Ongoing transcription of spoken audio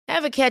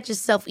Ever catch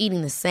yourself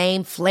eating the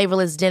same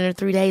flavorless dinner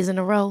 3 days in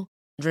a row?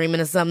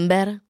 Dreaming of something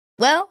better?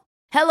 Well,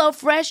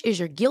 HelloFresh is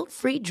your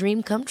guilt-free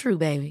dream come true,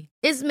 baby.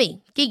 It's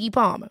me, Keke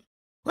Palmer.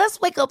 Let's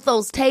wake up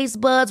those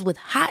taste buds with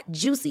hot,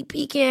 juicy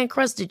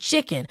pecan-crusted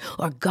chicken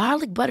or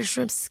garlic butter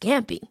shrimp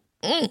scampi.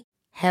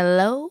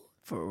 Hello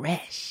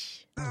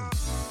Fresh.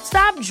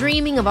 Stop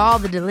dreaming of all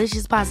the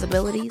delicious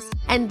possibilities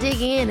and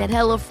dig in at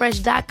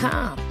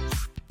HelloFresh.com.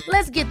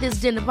 Let's get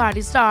this dinner party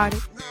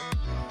started.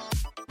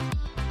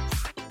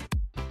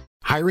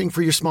 Hiring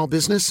for your small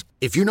business?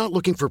 If you're not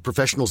looking for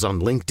professionals on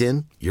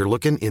LinkedIn, you're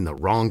looking in the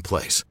wrong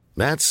place.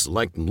 That's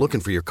like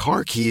looking for your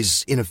car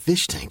keys in a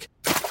fish tank.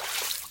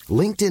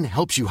 LinkedIn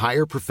helps you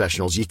hire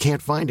professionals you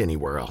can't find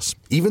anywhere else,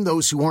 even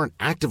those who aren't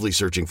actively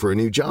searching for a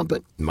new job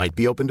but might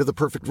be open to the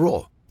perfect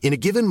role. In a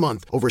given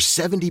month, over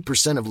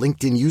 70% of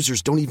LinkedIn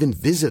users don't even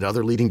visit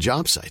other leading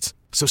job sites.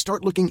 So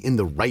start looking in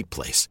the right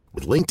place.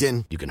 With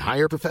LinkedIn, you can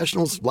hire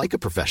professionals like a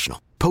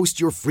professional.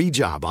 Post your free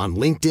job on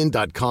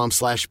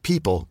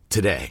linkedin.com/people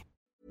today.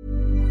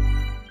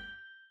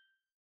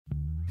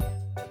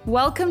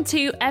 Welcome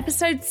to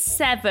episode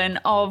 7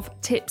 of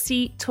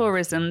Tipsy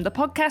Tourism, the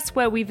podcast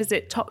where we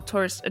visit top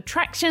tourist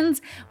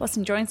attractions whilst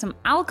enjoying some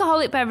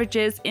alcoholic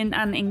beverages in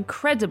an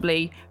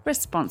incredibly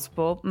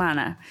responsible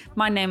manner.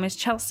 My name is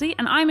Chelsea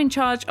and I'm in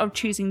charge of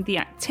choosing the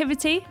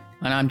activity.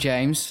 And I'm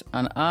James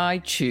and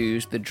I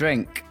choose the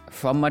drink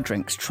from my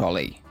drinks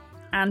trolley.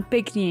 And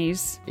big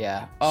news.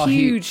 Yeah.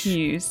 Huge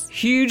news.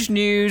 Huge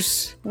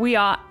news. We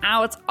are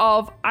out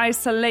of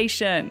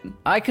isolation.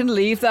 I can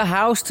leave the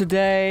house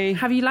today.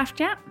 Have you left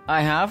yet?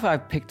 I have.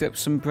 I've picked up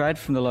some bread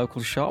from the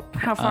local shop.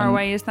 How far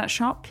away is that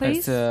shop,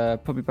 please?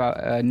 It's probably about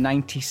a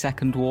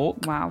 90-second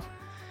walk. Wow.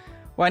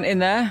 Went in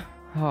there.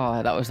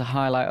 Oh, that was the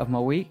highlight of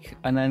my week.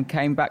 And then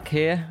came back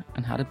here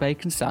and had a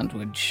bacon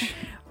sandwich.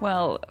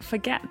 Well,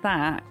 forget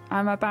that.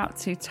 I'm about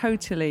to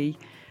totally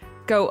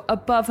go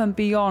above and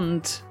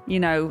beyond,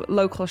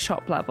 local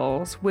shop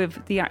levels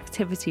with the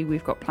activity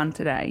we've got planned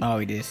today. Oh,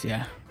 it is,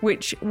 yeah.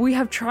 Which we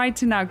have tried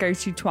to now go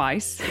to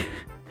twice.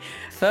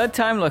 Third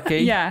time lucky.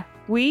 Yeah.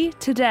 We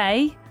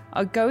today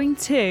are going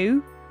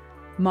to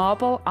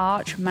Marble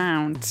Arch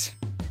Mound.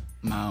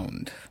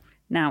 Mound.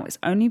 Now, it's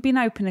only been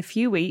open a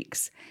few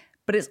weeks,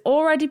 but it's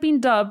already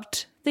been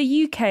dubbed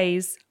the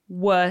UK's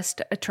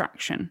worst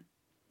attraction.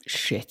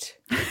 Shit.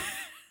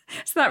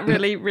 So that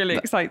really, really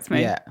excites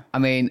me. Yeah. I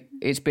mean,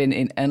 it's been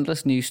in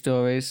endless news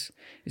stories.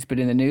 It's been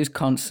in the news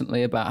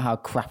constantly about how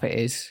crap it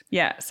is.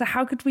 Yeah. So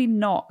how could we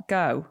not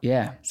go?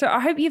 Yeah. So I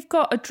hope you've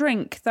got a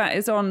drink that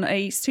is on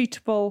a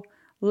suitable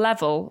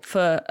level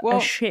for a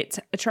shit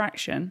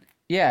attraction.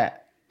 Yeah.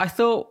 I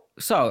thought,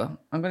 so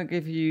I'm going to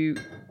give you...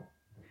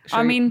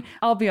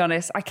 I'll be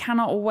honest. I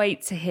cannot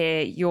wait to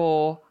hear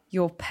your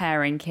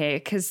pairing here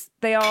because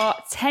they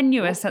are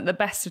tenuous at the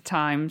best of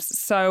times.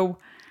 So...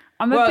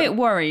 I'm a bit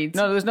worried.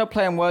 No, there's no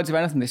play on words of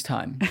anything this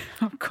time.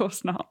 Of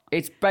course not.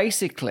 It's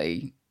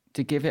basically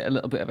to give it a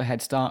little bit of a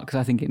head start because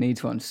I think it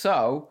needs one.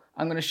 So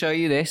I'm going to show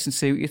you this and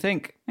see what you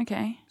think.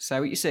 Okay. Say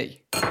what you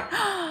see.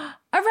 A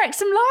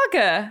Wrexham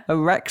lager. A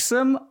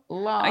Wrexham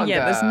lager.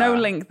 Yeah, there's no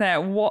link there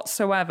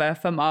whatsoever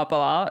for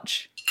Marble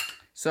Arch.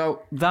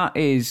 So that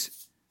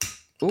is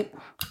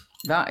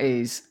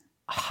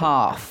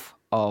half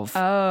of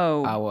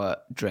our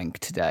drink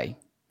today.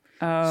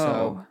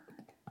 Oh.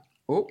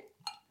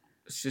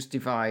 Let's just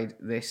divide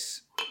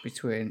this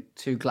between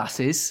two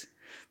glasses.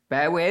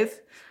 Bear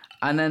with.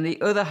 And then the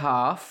other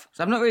half.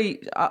 So I'm not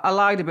really... I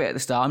lied a bit at the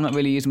start. I'm not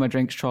really using my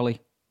drinks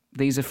trolley.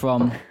 These are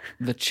from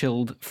the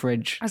chilled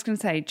fridge. I was going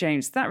to say,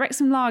 James, that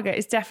Wrexham lager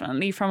is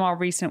definitely from our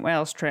recent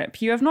Wales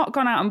trip. You have not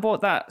gone out and bought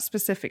that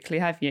specifically,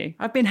 have you?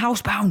 I've been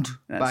housebound.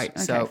 Right,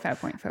 okay, so, fair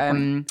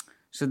point.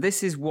 So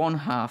this is one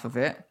half of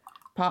it.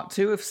 Part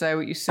 2 of Say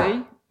What You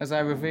See, as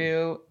I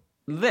reveal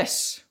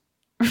this.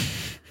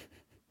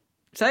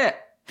 Say it.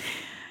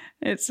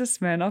 It's a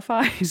Smirnoff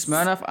Ice.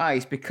 Smirnoff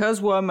Ice,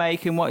 because we're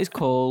making what is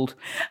called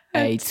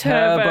a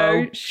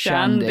turbo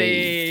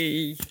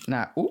shandy.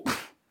 Now,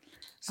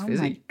 it's fizzy. Oh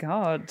my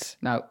God.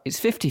 Now, it's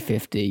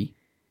 50-50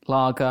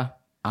 lager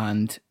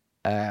and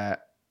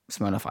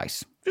Smirnoff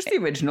Ice. Just the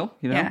original,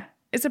 Yeah.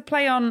 It's a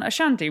play on a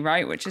shandy,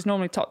 right? Which is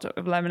normally topped up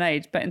with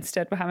lemonade, but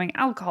instead we're having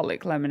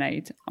alcoholic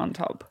lemonade on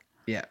top.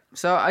 Yeah.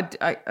 So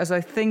as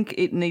I think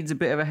it needs a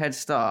bit of a head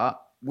start,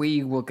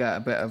 we will get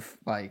a bit of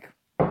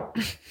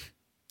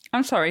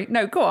I'm sorry.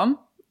 No, go on.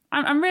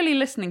 I'm really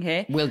listening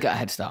here. We'll get a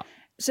head start.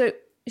 So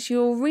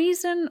your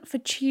reason for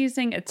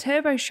choosing a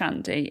turbo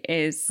shandy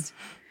is...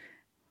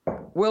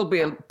 We'll be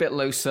a bit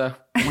looser.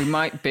 We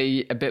might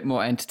be a bit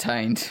more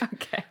entertained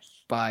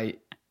by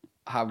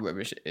how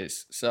rubbish it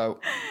is. So...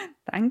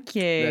 Thank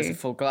you. There's a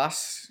full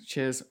glass.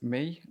 Cheers,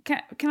 me.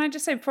 Can I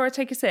just say before I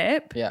take a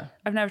sip? Yeah.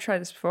 I've never tried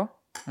this before.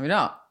 Have you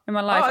not? In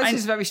my life. Oh, this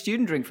is a very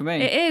student drink for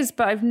me. It is,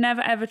 but I've never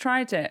ever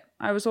tried it.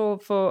 I was all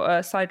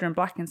for cider and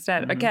black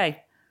instead. Mm-hmm.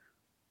 Okay.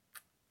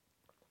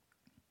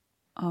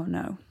 Oh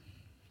no.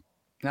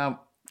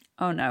 Now.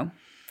 Oh no.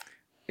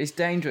 It's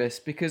dangerous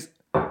because...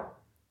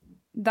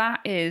 That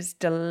is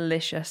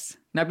delicious.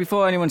 Now,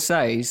 before anyone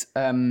says,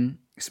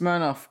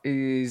 Smirnoff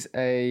is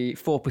a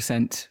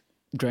 4%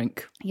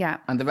 drink. Yeah.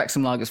 And the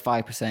Wrexham Lager is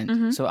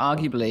 5%. So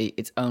arguably,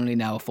 it's only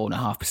now a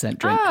 4.5%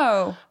 drink.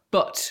 Oh.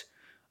 But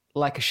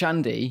like a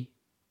Shandy,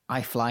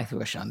 I fly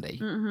through a Shandy.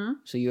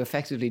 So you're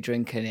effectively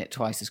drinking it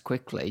twice as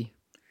quickly.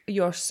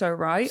 You're so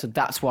right. So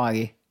that's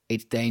why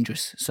it's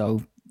dangerous.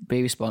 So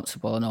be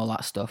responsible and all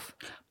that stuff.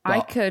 But, I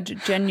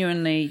could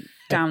genuinely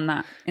down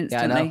that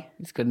instantly. Yeah, I know.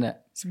 It's good, isn't it?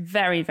 It's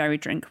very, very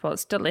drinkable.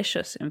 It's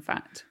delicious, in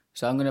fact.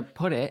 So I'm going to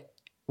put it,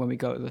 when we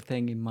go to the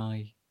thing, in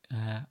my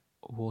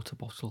water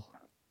bottle.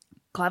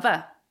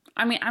 Clever.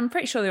 I mean, I'm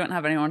pretty sure they won't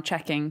have anyone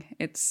checking.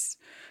 It's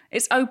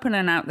open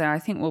and out there. I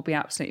think we'll be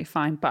absolutely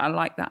fine. But I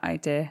like that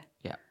idea.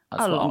 Yeah,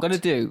 that's what I'm going to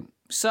do.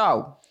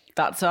 So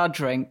that's our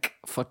drink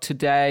for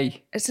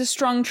today. It's a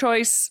strong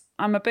choice.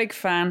 I'm a big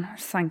fan.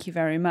 Thank you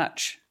very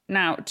much.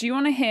 Now, do you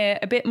want to hear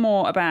a bit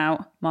more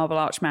about Marble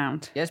Arch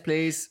Mound? Yes,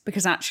 please.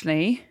 Because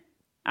actually,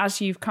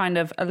 as you've kind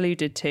of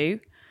alluded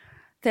to,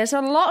 there's a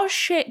lot of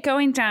shit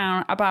going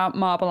down about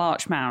Marble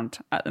Arch Mound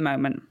at the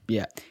moment.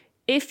 Yeah.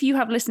 If you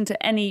have listened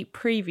to any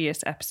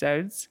previous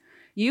episodes,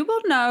 you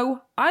will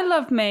know I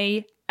love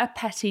me a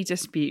petty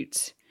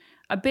dispute.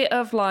 A bit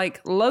of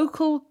like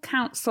local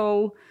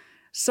council,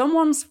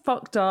 someone's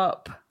fucked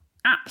up,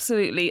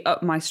 absolutely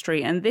up my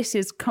street. And this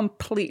is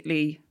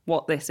completely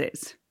what this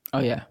is. Oh,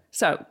 yeah.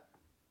 So,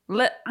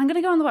 I'm going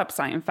to go on the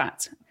website, in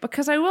fact,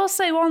 because I will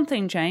say one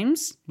thing,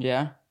 James.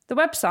 Yeah. The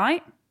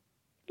website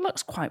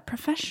looks quite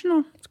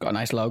professional. It's got a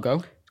nice logo.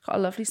 It's got a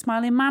lovely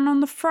smiling man on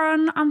the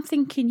front. I'm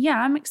thinking,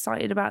 yeah, I'm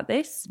excited about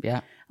this.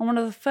 Yeah. And one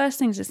of the first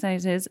things it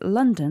says is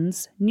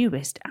London's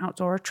newest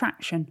outdoor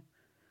attraction.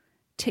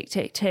 Tick,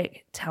 tick,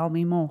 tick, tell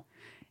me more.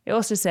 It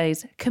also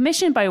says,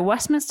 commissioned by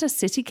Westminster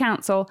City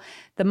Council,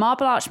 the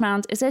Marble Arch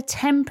Mound is a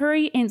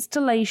temporary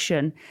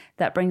installation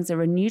that brings a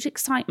renewed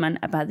excitement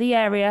about the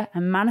area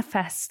and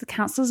manifests the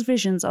council's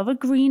visions of a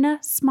greener,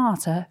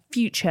 smarter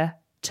future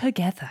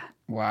together.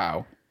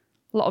 Wow.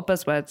 A lot of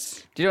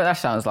buzzwords. Do you know what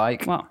that sounds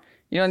like? What?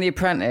 You know in The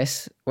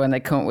Apprentice, when they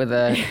come up with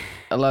a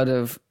load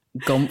of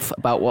gumph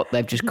about what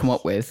they've just come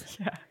up with?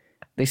 Yeah.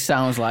 This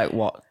sounds like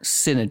what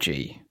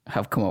Synergy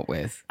have come up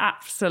with.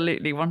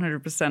 Absolutely,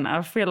 100%.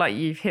 I feel like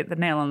you've hit the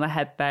nail on the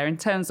head there in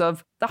terms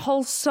of the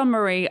whole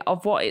summary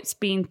of what it's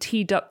been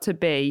teed up to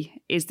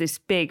be is this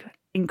big,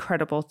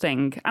 incredible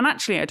thing. And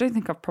actually, I don't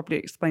think I've probably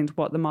explained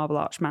what the Marble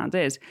Arch Mound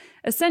is.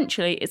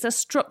 Essentially, it's a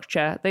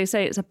structure. They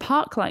say it's a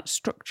park-like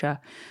structure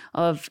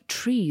of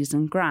trees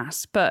and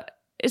grass, but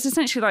it's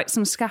essentially like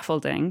some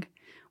scaffolding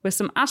with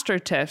some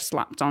astroturf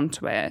slapped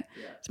onto it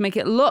to make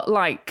it look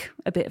like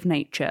a bit of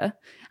nature.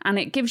 And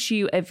it gives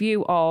you a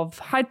view of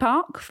Hyde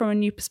Park from a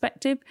new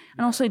perspective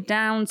and also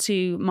down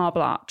to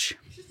Marble Arch.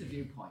 It's just a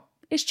viewpoint.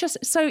 It's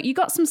just, so you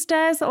got some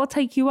stairs that will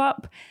take you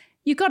up.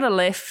 You got a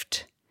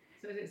lift.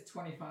 It says it's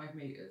 25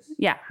 metres.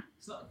 Yeah.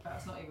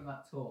 That's not even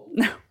that tall.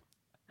 No.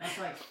 That's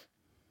like,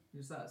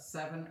 is that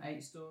 7,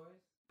 8 stories?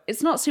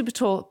 It's not super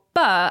tall,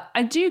 but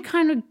I do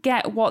kind of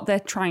get what they're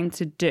trying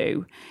to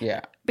do.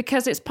 Yeah.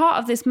 Because it's part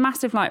of this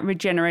massive like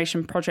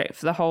regeneration project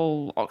for the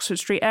whole Oxford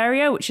Street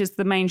area, which is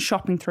the main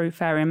shopping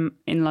thoroughfare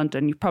in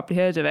London. You've probably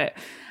heard of it.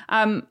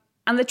 And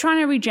they're trying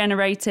to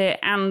regenerate it.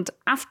 And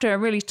after a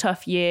really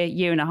tough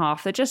year and a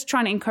half, they're just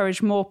trying to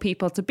encourage more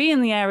people to be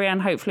in the area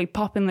and hopefully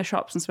pop in the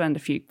shops and spend a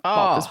few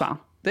bob as well.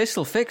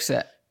 This'll fix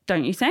it.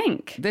 Don't you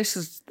think?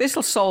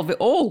 This'll solve it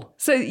all.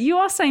 So you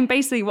are saying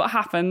basically what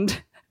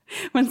happened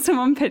when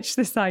someone pitched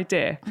this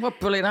idea. What a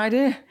brilliant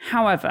idea.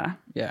 However,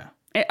 Yeah.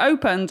 it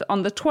opened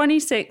on the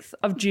 26th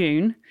of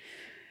June,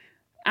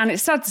 and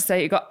it's sad to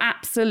say it got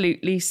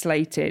absolutely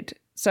slated.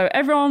 So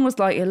everyone was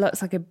like, it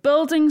looks like a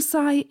building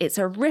site. It's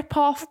a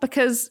rip-off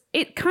because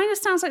it kind of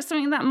sounds like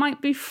something that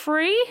might be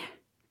free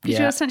because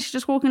you're essentially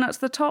just walking up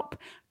to the top.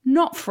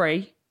 Not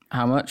free.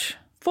 How much?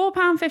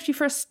 £4.50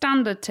 for a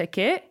standard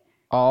ticket.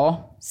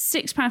 Or?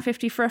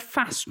 £6.50 for a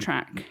fast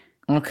track.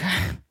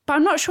 Okay. But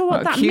I'm not sure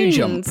what that queue means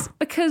jump.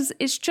 because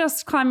it's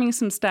just climbing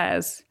some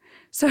stairs.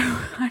 So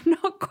I'm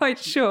not quite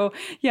sure.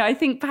 Yeah, I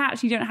think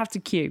perhaps you don't have to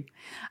queue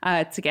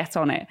to get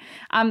on it.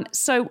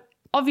 So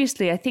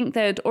obviously, I think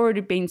there'd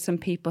already been some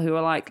people who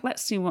were like,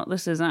 let's see what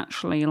this is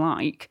actually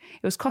like.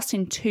 It was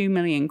costing £2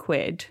 million.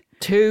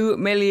 2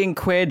 million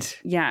quid.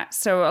 Yeah,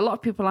 so a lot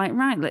of people are like,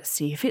 right, let's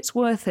see if it's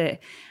worth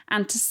it.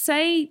 And to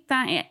say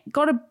that it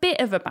got a bit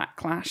of a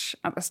backlash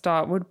at the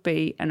start would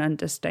be an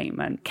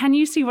understatement. Can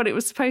you see what it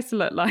was supposed to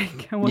look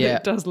like and what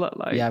it does look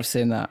like? Yeah, I've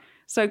seen that.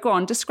 So go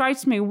on, describe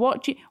to me,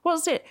 what's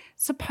it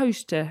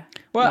supposed to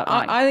Well, look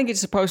like? I think it's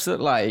supposed to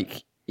look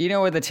like, you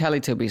know where the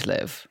Teletubbies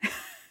live?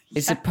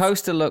 It's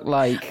supposed to look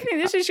like... I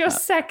think this is your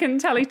second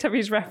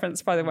Teletubbies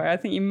reference, by the way. I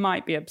think you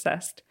might be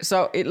obsessed.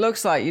 So it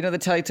looks like, you know the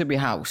Teletubby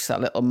house,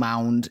 that little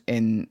mound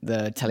in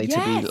the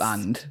Teletubby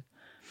land?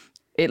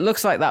 It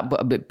looks like that, but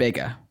a bit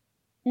bigger.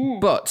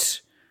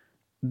 But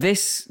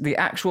the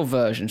actual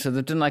version, so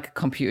they've done like a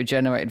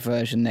computer-generated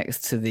version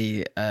next to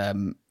the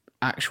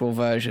actual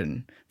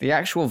version. The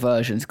actual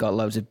version's got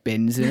loads of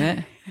bins in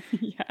it.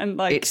 Yeah, and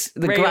like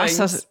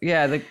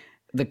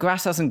The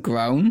grass hasn't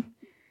grown.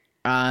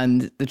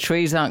 and the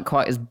trees aren't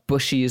quite as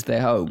bushy as they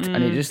hoped,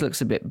 and it just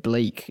looks a bit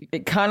bleak.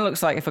 It kind of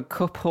looks like if a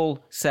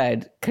couple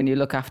said, "Can you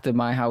look after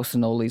my house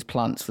and all these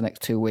plants for the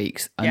next 2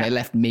 weeks?" and they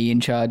left me in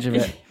charge of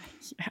it.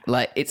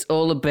 Like, it's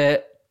all a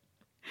bit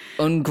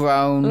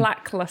ungrown.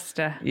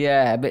 Lackluster.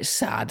 Yeah, a bit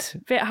sad.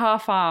 Bit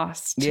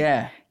half-arsed.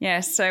 Yeah.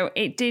 Yeah, so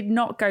it did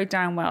not go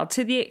down well,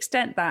 to the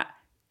extent that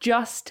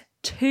just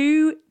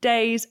 2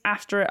 days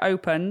after it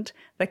opened,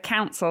 the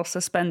council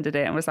suspended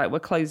it and was like, we're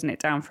closing it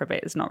down for a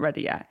bit. It's not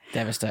ready yet.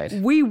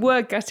 Devastated. We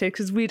were gutted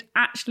because we'd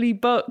actually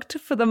booked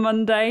for the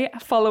Monday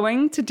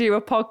following to do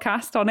a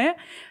podcast on it.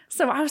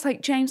 So I was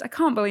like, James, I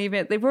can't believe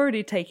it. They've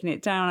already taken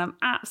it down. I'm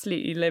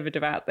absolutely livid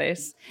about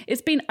this.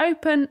 It's been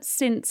open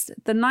since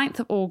the 9th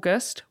of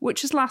August,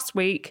 which is last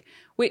week,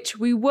 which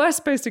we were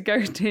supposed to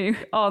go to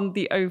on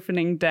the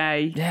opening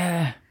day.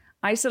 Yeah.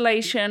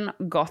 Isolation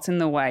got in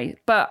the way.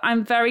 But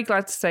I'm very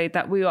glad to say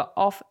that we are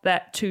off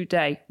there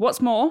today.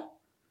 What's more,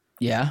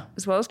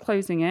 as well as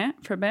closing it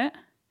for a bit,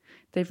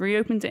 they've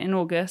reopened it in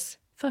August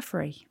for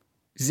free.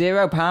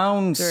 £0.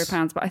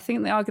 £0, but I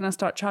think they are going to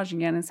start charging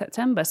again in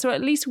September. So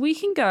at least we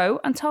can go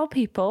and tell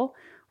people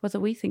whether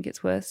we think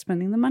it's worth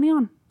spending the money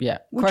on. Yeah.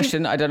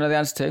 Question I don't know the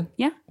answer to.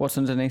 Yeah. What's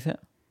underneath it?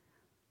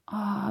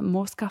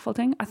 More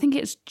scaffolding. I think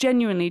it's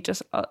genuinely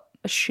just a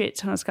shit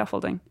ton of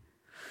scaffolding.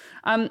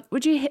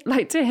 Would you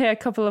like to hear a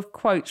couple of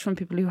quotes from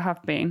people who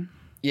have been?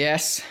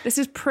 Yes. This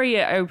is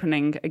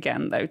pre-opening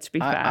again, though, to be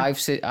fair.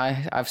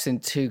 I've seen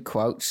 2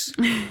 quotes.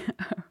 I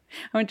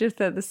wonder if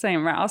they're the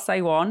same. Right, I'll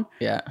say one.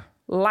 Yeah.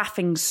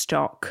 Laughing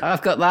stock.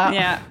 I've got that.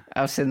 Yeah.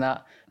 I've seen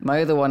that.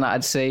 My other one that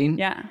I'd seen.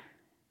 Yeah.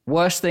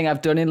 Worst thing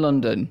I've done in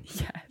London.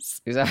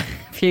 Yes.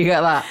 Have you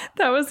got that?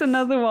 That was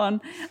another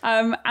one.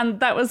 And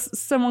that was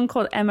someone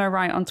called Emma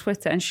Wright on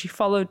Twitter, and she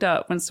followed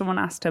up when someone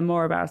asked her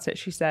more about it.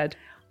 She said,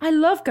 I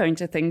love going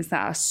to things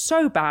that are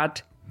so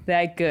bad,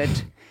 they're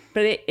good.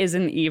 But it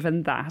isn't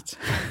even that.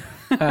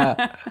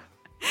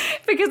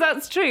 Because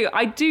that's true.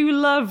 I do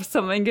love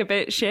something a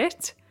bit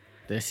shit.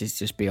 This is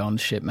just beyond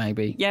shit,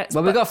 maybe. Yes.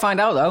 Well, we've got to find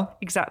out, though.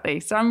 Exactly.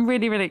 So I'm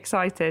really, really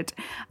excited.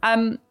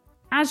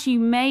 As you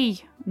may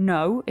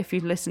know, if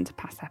you've listened to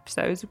past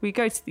episodes, we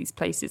go to these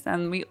places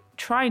and we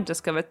try and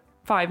discover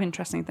 5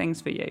 interesting things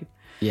for you.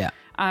 Yeah.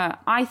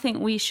 I think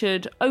we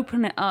should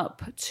open it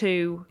up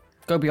to...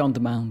 Go beyond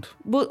the Mound.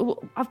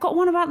 Well, I've got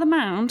one about the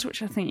Mound,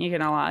 which I think you're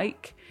going to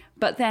like.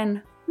 But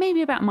then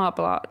maybe about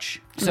Marble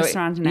Arch and the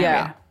surrounding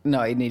area.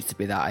 No, it needs to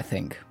be that, I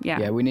think.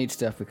 Yeah, we need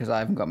stuff because I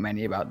haven't got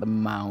many about the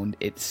Mound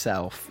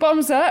itself.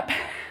 Bottoms up.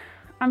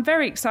 I'm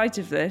very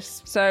excited for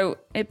this, so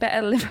it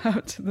better live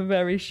up to the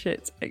very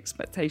shit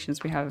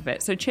expectations we have of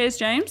it. So cheers,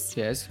 James.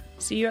 Cheers.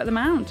 See you at the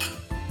Mound.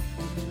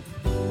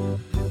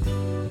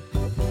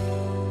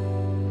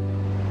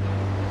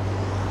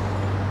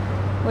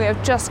 We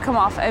have just come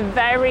off a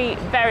very,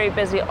 very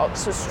busy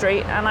Oxford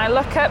Street, and I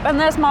look up and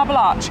there's Marble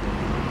Arch.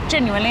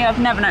 Genuinely, I've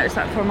never noticed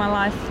that before in my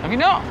life. Have you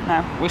not?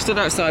 No. We're stood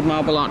outside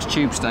Marble Arch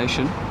Tube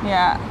Station.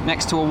 Yeah.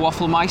 Next to a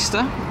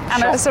Wafflemeister.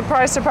 And a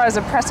surprise, a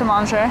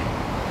pret-a-manger.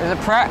 There's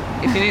a Pret.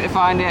 If you need to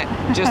find it,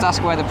 just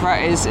ask where the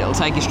Pret is. It'll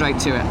take you straight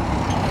to it.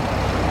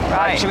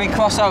 Right. Should we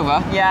cross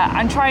over? Yeah,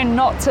 I'm trying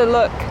not to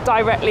look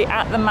directly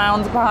at the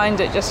Mound behind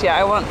it just yet.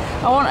 I want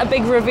a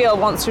big reveal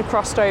once we've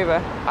crossed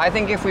over. I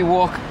think if we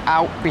walk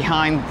out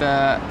behind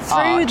the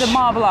arch. Through the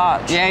Marble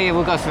Arch. Yeah,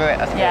 we'll go through it.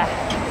 That's good.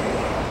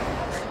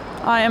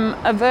 I am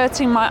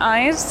averting my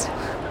eyes,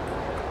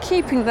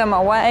 keeping them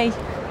away.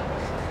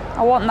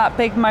 I want that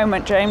big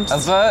moment, James.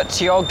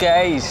 Avert your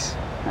gaze.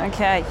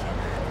 Okay.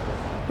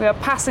 We are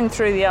passing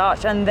through the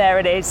arch and there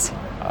it is.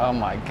 Oh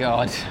my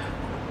God.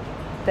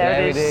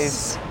 There it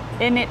is.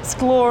 In its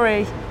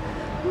glory.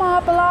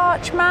 Marble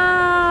Arch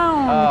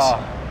Mound.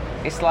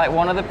 Oh, it's like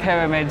one of the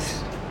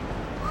pyramids.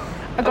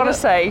 I gotta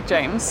say,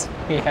 James.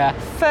 Yeah.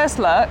 First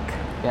look.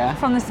 Yeah.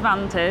 From this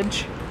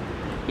vantage,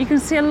 you can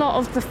see a lot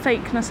of the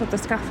fakeness of the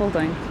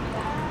scaffolding.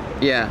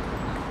 Yeah.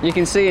 You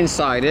can see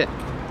inside it.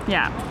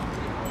 Yeah.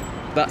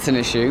 That's an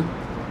issue.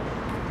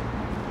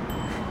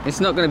 It's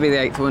not going to be the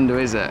 8th wonder,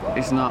 is it?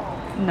 It's not.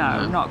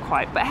 No, not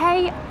quite. But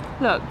hey,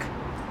 look.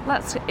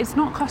 It's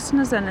not costing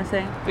us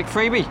anything. Big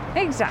freebie.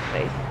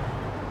 Exactly.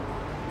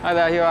 Hi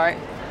there, you alright?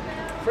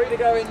 Free to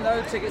go in,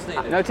 no tickets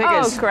needed. No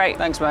tickets? Oh, great.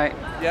 Thanks, mate.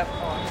 Yep.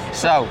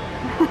 So,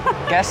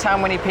 guess how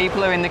many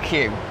people are in the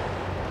queue?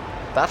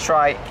 That's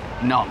right,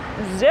 none.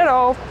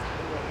 0.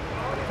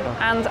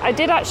 And I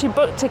did actually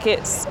book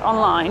tickets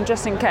online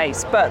just in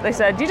case, but they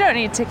said you don't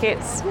need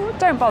tickets,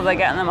 don't bother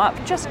getting them up,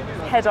 just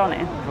head on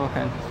in.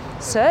 Okay.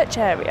 Search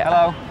area.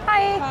 Hello.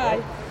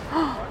 Hi.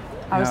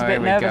 I was a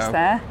bit nervous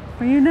there.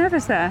 Were you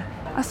nervous there?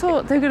 I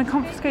thought they were going to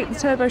confiscate the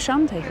Turbo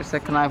Shandy. So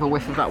can I have a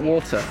whiff of that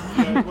water?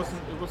 Yeah, it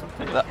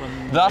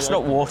wasn't That's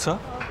not water.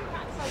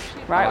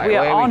 Right, we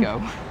are on. We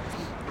go.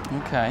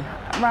 Okay.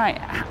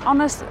 Right,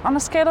 on a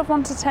scale of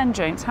 1 to 10,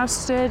 James, how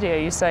sturdy are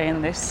you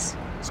saying this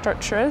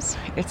structure is?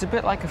 It's a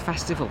bit like a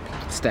festival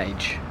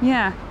stage.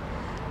 Yeah.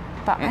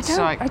 But It's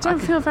I don't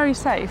feel very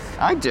safe.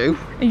 I do.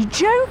 Are you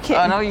joking?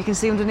 Oh no, you can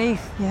see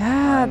underneath.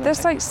 Yeah,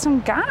 there's like some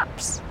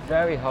gaps.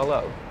 very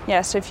hollow.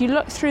 Yeah, so if you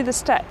look through the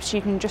steps, you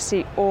can just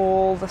see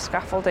all the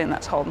scaffolding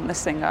that's holding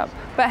this thing up.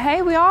 But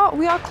hey, we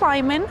are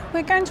climbing.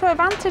 We're going to a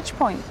vantage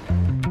point.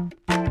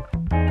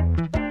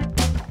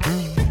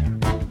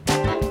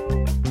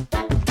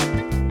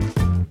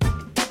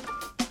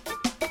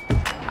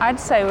 I'd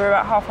say we're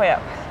about halfway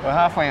up. We're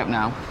halfway up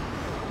now.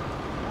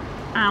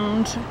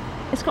 And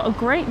it's got a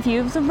great view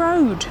of the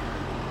road.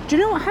 Do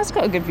you know what has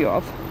got a good view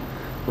of?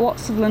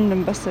 Lots of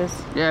London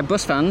buses. Yeah,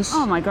 bus fans.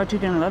 Oh my God,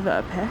 you're going to love it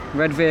up here.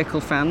 Red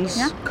vehicle fans.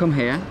 Yeah. Come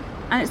here.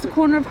 And it's the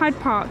corner of Hyde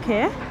Park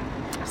here.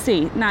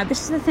 See, now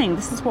this is the thing,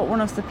 this is what one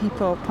of the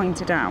people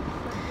pointed out.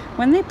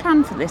 When they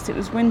planned for this, it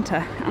was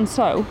winter, and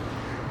so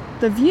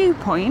the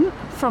viewpoint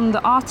from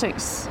the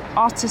artist's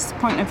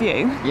point of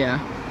view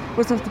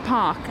was of the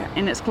park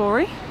in its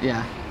glory.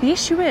 Yeah. The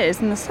issue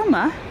is, in the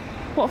summer,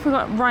 what have we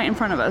got right in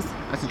front of us?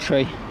 That's a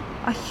tree.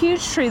 A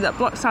huge tree that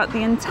blocks out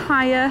the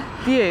entire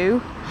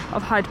view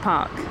of Hyde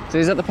Park. So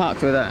is that the park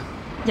through there?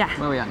 Yeah.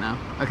 Where are we at now?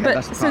 Okay, But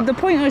that's the so park. the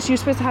point was you're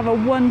supposed to have a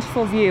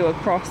wonderful view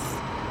across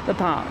the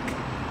park.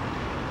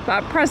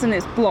 But at present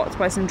it's blocked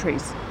by some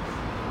trees.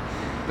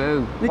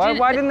 Boo.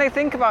 Why didn't they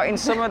think about in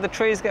summer the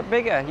trees get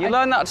bigger? You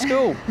learn that at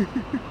school.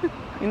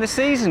 In the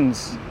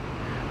seasons.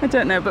 I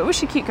don't know, but we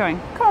should keep going.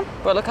 Come on.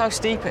 But look how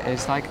steep it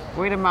is. Like,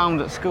 we had a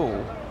mound at school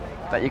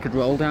that you could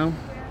roll down.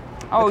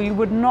 Oh, you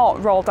would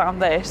not roll down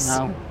this.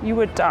 No. You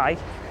would die.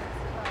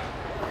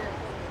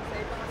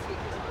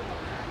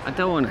 I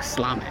don't want to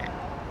slam it.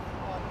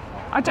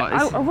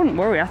 I wouldn't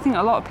worry. I think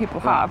a lot of people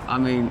have. I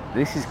mean,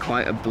 this is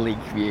quite a bleak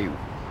view.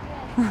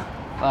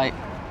 Like,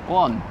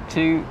 1,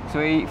 2,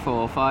 3,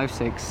 4, 5,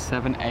 6,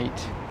 7,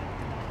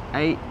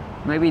 8,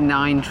 maybe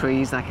 9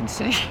 trees I can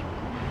see.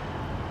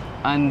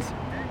 And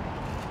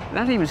they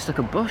haven't even stuck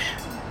a bush.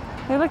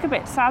 They look a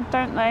bit sad,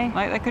 don't they?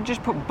 Like, they could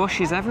just put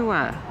bushes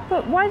everywhere.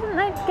 But why didn't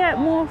they get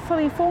more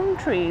fully formed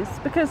trees?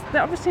 Because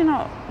they're obviously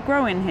not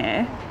growing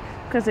here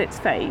because it's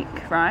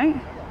fake, right?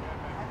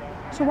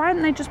 So why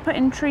didn't they just put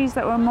in trees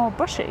that were more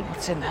bushy?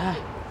 What's in there?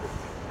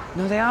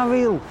 No, they are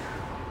real.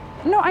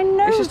 No, I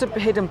know. It's just a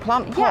hidden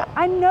plant pot. Yeah,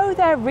 I know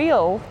they're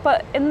real,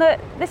 but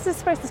this is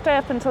supposed to stay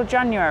up until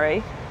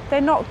January.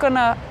 They're not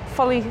gonna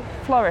fully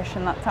flourish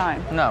in that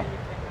time. No.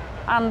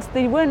 And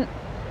they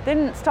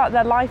didn't start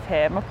their life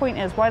here. My point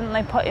is, why didn't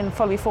they put in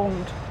fully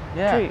formed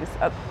trees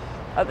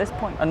at this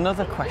point?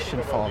 Another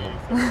question for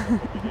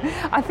them.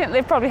 I think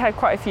they've probably had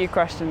quite a few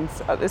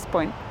questions at this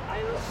point.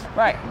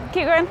 Right,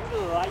 keep going.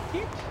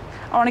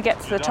 I want to get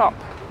to the top.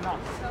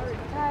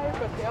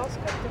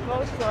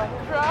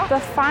 The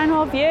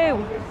final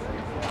view.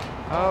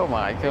 Oh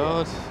my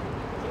God.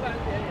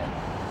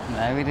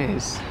 There it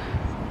is.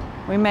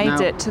 We made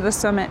Now- it to the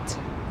summit.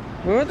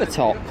 We're at the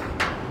top.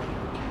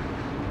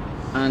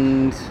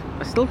 And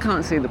I still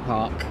can't see the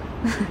park.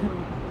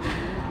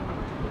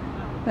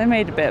 They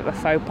made a bit of a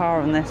faux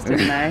pas on this,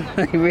 didn't they?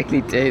 They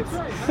really did.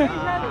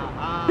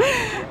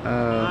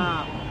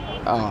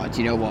 Oh, do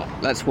you know what?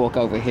 Let's walk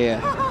over here.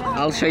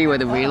 I'll show you where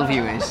the real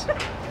view is.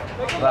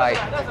 Right.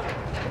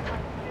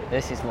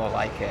 This is more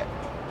like it.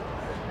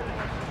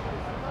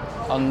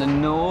 On the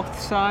north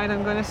side,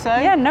 I'm going to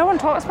say. Yeah, no one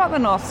talks about the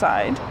north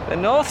side. The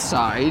north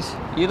side,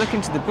 you look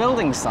into the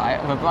building site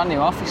of a brand new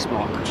office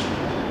block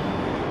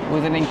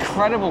with an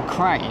incredible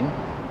crane.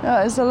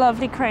 Oh, it's a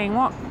lovely crane.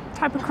 What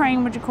type of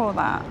crane would you call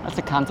that? That's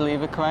a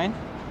cantilever crane.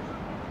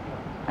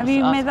 Have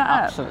you made that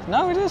up? Absolutely.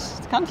 No, it is.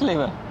 It's a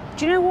cantilever.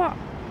 Do you know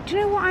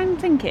what I'm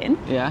thinking?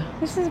 Yeah.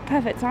 This is a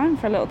perfect time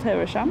for a little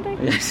tour of Shandy.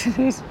 Yes, it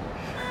is.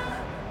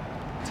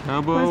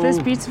 Turbo. With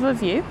this beautiful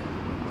view.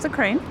 It's a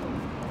crane.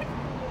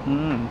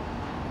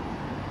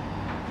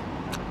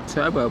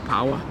 Turbo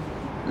power.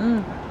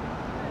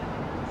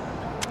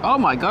 Oh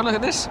my God, look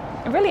at this.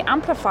 It really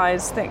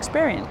amplifies the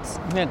experience.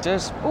 Yeah, it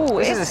does. Ooh,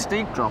 this is a it's-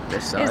 steep drop,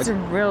 this side. It's a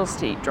real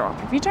steep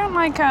drop. If you don't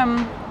like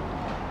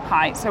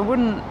heights, I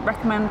wouldn't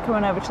recommend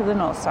coming over to the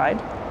north side.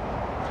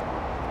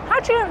 How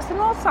do you know it's the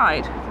north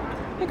side?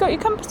 You got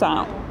your compass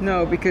out.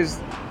 No, because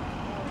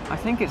I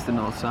think it's the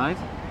north side.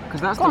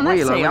 Because that's Go on, the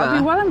let's wheel see. over I'll there.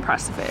 be well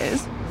impressed if it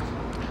is.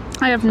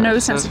 I have no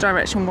sense of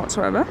direction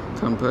whatsoever.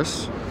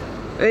 Compass.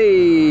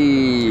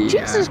 Hey!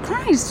 Jesus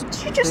Christ!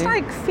 Did you just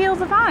like feel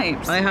the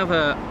vibes? I have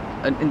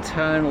an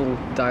internal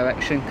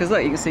direction. Because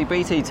look, you can see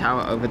BT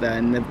Tower over there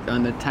and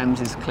the Thames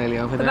is clearly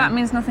over But there. that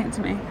means nothing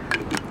to me.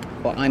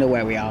 Well, I know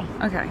where we are.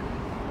 Okay.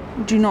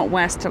 Do not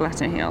wear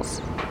stiletto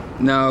heels.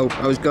 No,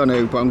 I was going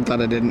to, but I'm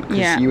glad I didn't. Because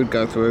Yeah. you would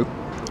go through.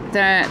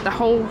 The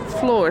whole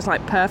floor is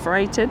like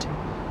perforated.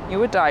 You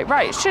would die.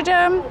 Right, should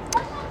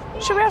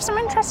we have some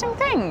interesting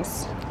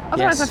things?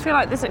 Otherwise Yes. I feel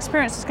like this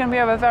experience is going to be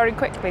over very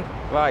quickly.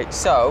 Right,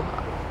 so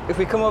if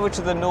we come over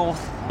to the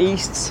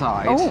northeast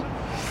side, Oh.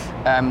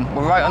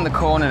 we're right on the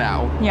corner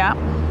now, Yeah.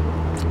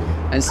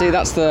 and see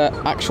that's the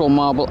actual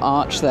marble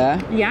arch there.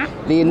 Yeah.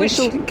 The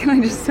initial- Which, can I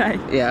just say,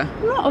 Yeah.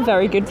 not a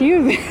very good view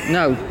of it.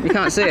 No, you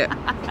can't see it.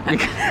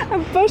 A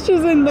bush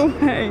is in the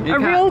way. You A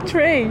can't- real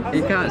tree.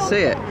 You can't see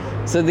it.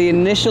 So the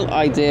initial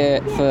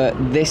idea for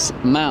this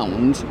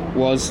mound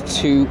was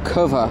to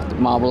cover the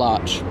marble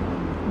arch.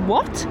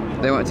 What?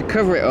 They wanted to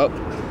cover it up,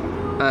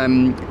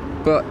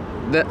 but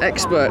the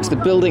experts, the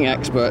building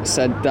experts,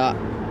 said that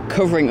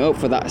covering up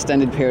for that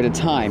extended period of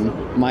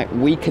time might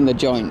weaken the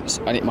joints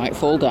and it might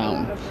fall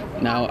down.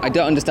 Now, I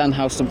don't understand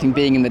how something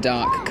being in the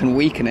dark can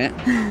weaken it,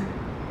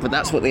 but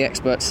that's what the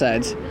experts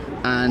said,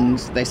 and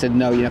they said,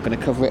 no, you're not going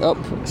to cover it up,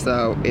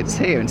 so it's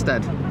here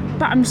instead.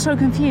 But I'm so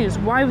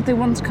confused. Why would they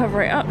want to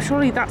cover it up?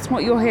 Surely that's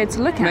what you're here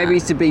to look at. Maybe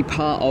to be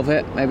part of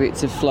it, maybe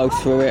to flow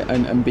through it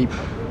and be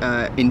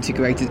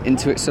integrated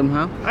into it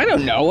somehow. I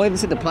don't know, I haven't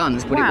seen the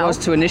plans, but it was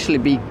to initially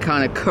be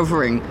kind of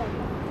covering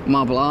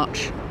Marble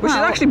Arch, which is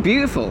actually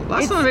beautiful.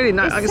 That's not really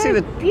nice. I can see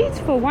the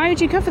beautiful. Why would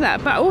you cover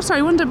that? But also,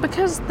 I wonder,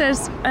 because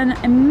there's an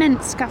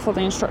immense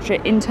scaffolding structure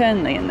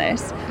internally in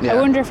this, I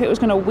wonder if it was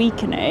going to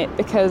weaken it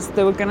because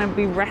there were going to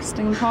be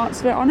resting parts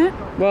of it on it.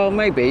 Well,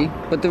 maybe,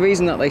 but the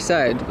reason that they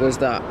said was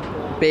that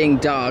being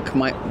dark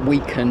might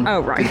weaken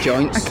the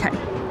joints. Okay.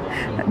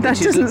 That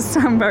doesn't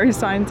sound very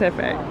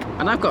scientific.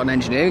 And I've got an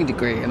engineering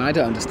degree and I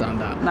don't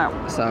understand that.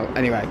 No. So,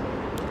 anyway,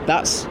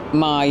 that's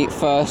my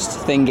first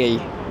thingy.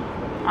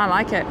 I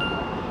like it.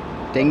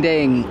 Ding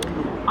ding.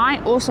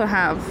 I also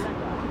have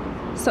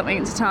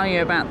something to tell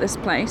you about this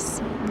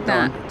place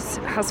that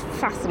has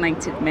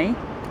fascinated me.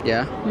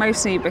 Yeah.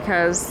 Mostly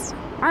because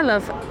I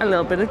love a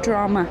little bit of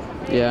drama.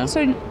 Yeah.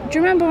 So, do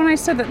you remember when I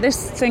said that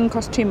this thing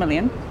cost 2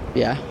 million?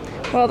 Yeah.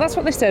 Well, that's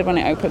what they said when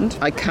it opened.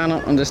 I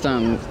cannot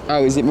understand.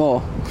 Oh, is it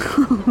more?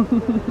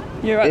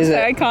 You're about to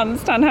say I can't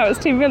understand how it's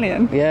 2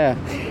 million. Yeah.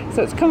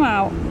 So it's come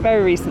out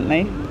very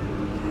recently.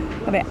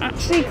 And it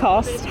actually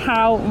cost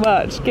how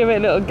much? Give it a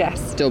little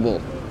guess.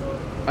 Double.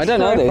 I don't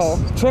know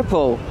this.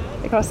 Triple.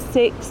 It cost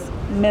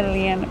 £6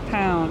 million.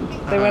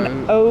 They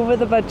went over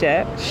the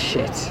budget.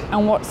 Shit.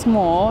 And what's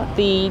more,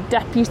 the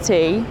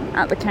deputy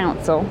at the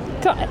council,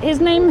 his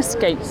name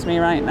escapes me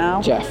right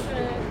now.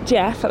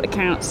 Jeff at the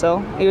council,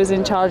 who was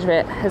in charge of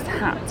it, has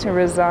had to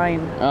resign.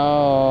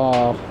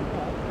 Oh.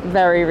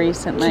 Very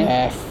recently.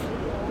 Jeff.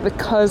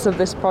 Because of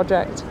this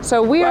project.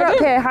 So we were up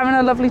here having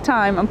a lovely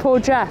time and poor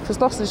Jeff has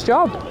lost his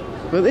job.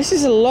 Well, this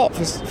is a lot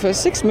for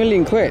 £6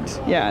 million.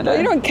 Yeah, I know.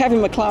 You know when Kevin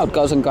McLeod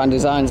goes on Grand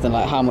Designs, then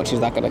like, how much is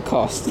that going to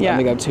cost? Yeah. And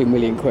they go £2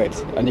 million,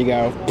 and you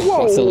go,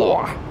 that's a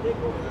lot.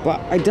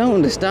 But I don't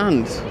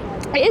understand.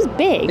 It is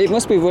big. It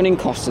must be running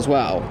costs as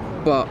well,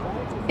 but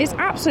it's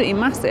absolutely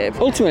massive.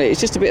 Ultimately,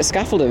 it's just a bit of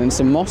scaffolding and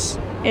some moss.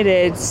 It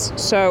is.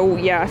 So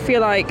yeah, I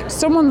feel like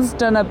someone's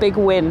done a big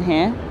win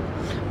here.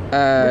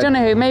 I don't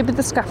know who. Maybe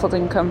the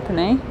scaffolding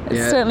company.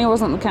 It certainly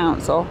wasn't the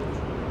council.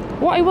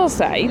 What I will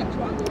say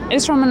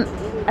is, from an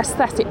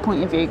aesthetic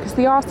point of view, because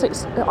the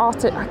artist,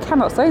 I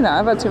cannot say that,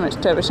 I've had too much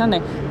Turbo Shandy.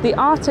 The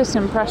artist's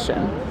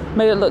impression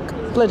made it look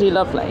bloody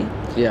lovely.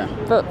 Yeah.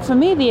 But for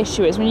me, the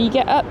issue is when you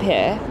get up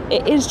here,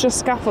 it is just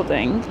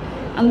scaffolding,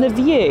 and the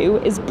view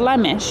is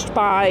blemished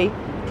by.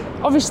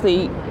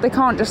 Obviously, they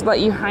can't just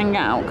let you hang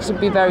out because it'd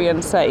be very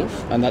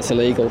unsafe. And that's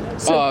illegal.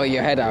 So,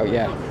 your head out,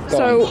 yeah.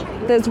 Go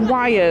on. There's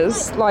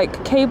wires,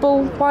 like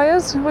cable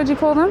wires, what do you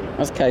call them?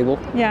 That's cable.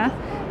 Yeah,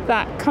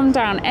 that come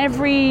down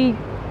every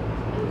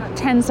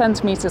 10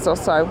 centimetres or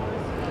so.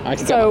 I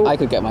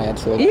could get my head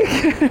through. You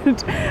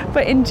could.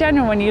 But in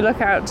general, when you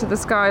look out to the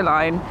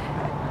skyline,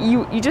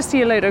 you just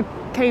see a load of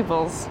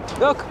cables.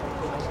 Look.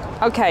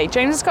 Okay,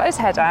 James has got his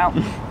head out.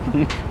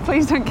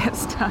 Please don't get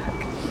stuck.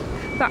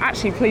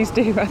 Actually, please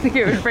do. I think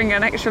it would bring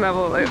an extra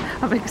level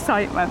of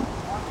excitement.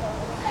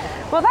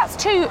 Well, that's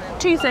two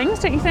things,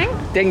 don't you think?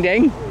 Ding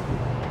ding.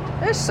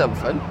 There's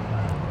something.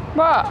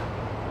 What?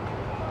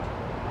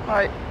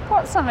 Right.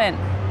 What's something?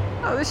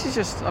 Oh, this is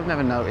just I've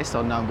never noticed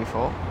or known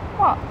before.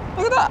 What?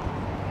 Look at that.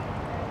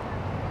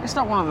 It's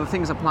not one of the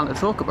things I plan to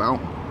talk about.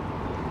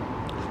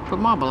 But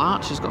Marble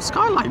Arch has got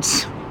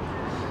skylights.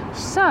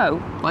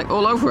 So? Like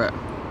all over it.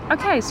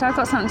 Okay, so I've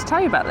got something to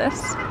tell you about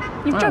this.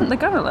 You've jumped the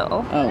gun a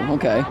little. Oh,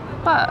 okay.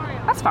 But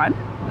that's fine.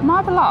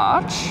 Marble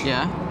Arch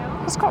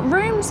has got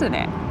rooms in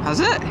it. Has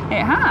it?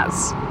 It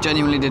has.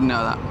 Genuinely didn't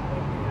know that.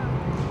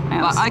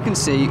 Like, I can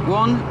see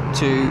 1,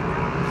 2,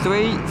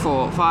 3,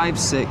 4, 5,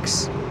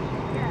 6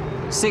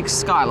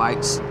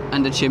 skylights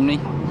and a chimney.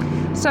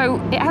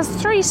 So it has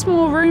 3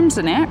 small rooms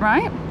in it,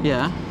 right?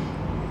 Yeah.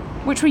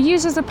 Which were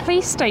used as a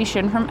police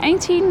station from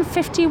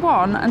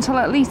 1851 until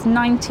at least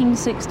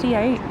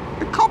 1968.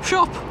 A cop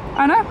shop.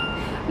 I know.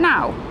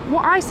 Now,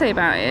 what I say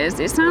about it is,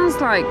 it sounds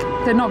like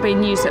they're not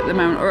being used at the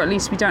moment, or at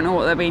least we don't know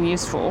what they're being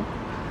used for.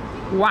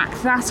 Whack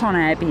that on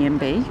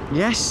Airbnb.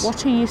 Yes.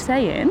 What are you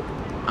saying?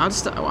 I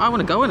want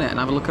to go in it and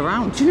have a look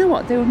around. Do you know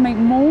what? They would make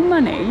more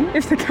money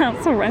if the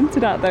council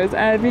rented out those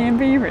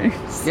Airbnb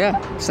rooms.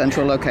 Yeah,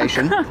 central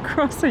location.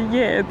 Across a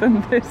year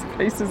than this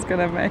place is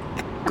going to make.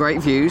 Great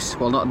views.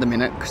 Well, not at the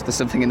minute, because there's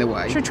something in the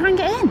way. Should we try and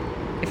get in?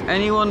 If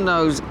anyone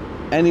knows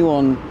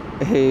anyone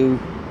who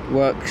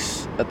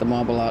works at the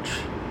Marble Arch,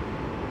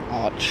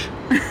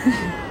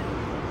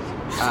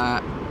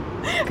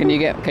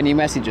 can you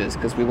message us,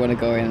 because we want to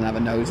go in and have a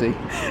nosy.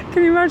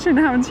 Can you imagine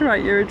having to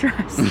write your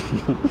address?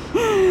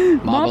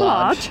 Marble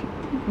Arch.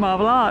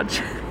 Marble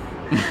Arch.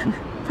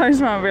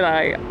 Postman will be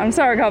like, I'm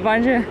sorry, I can't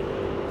find you.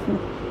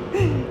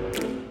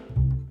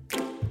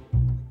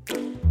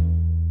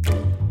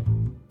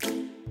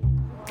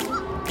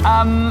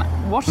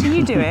 What are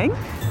you doing?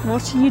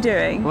 What are you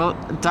doing? Well,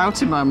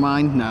 doubt in my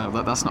mind now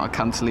that that's not a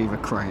cantilever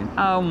crane.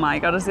 Oh my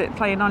God, is it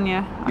playing on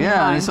you?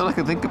 Yeah, and it's all I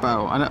can think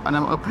about. And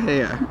I'm up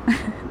here.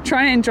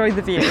 Trying to enjoy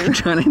the view.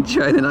 trying to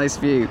enjoy the nice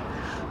view.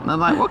 And I'm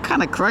like, what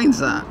kind of crane's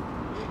that?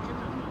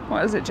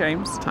 What is it,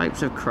 James?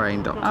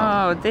 Typesofcrane.com.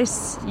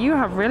 Oh, you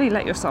have really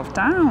let yourself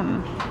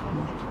down.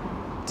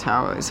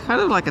 Tower. It's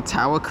kind of like a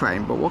tower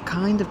crane, but what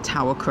kind of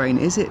tower crane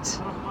is it?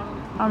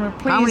 I mean,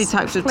 please, How many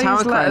types of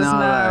tower crane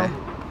are there?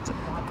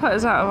 Put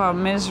us out of our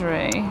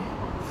misery.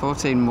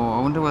 14 more.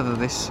 I wonder whether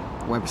this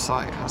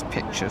website has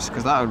pictures,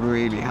 because that would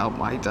really help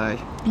my day.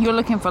 You're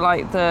looking for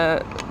like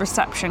the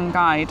reception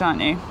guide,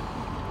 aren't you?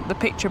 The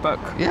picture book.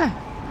 Yeah.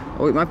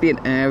 Oh, it might be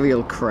an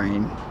aerial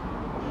crane.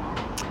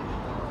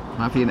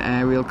 Might be an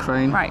aerial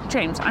crane. Right,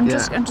 James. I'm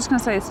just going to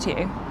say this to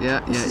you. Yeah.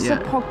 This is a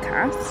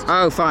podcast.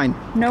 Oh, fine.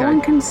 No Okay. one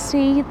can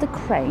see the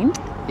crane.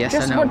 Yes,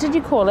 Just I know. what did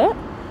you call it?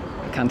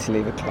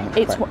 Cantilever crane.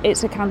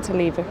 It's a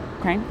cantilever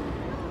crane.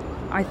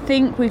 I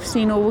think we've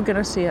seen all we're going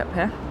to see up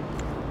here.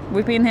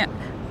 We've been here,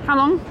 how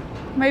long?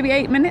 Maybe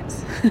 8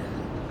 minutes?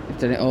 You've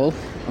done it all.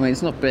 I mean,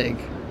 it's not big.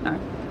 No.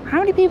 How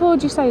many people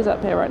would you say is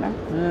up here right now?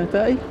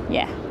 30.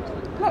 Yeah.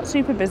 Not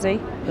super busy.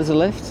 There's a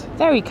lift.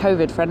 Very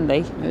COVID friendly.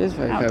 It is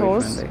very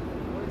Outdoors. COVID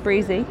friendly.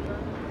 Breezy.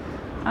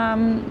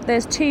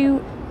 There's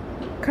 2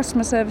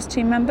 customer service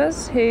team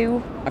members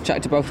who... I've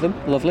chatted to both of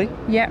them. Lovely.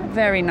 Yeah,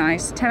 very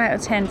nice. 10 out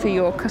of 10 for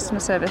your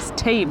customer service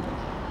team.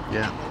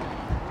 Yeah.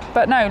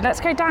 But no, let's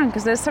go down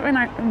because there's something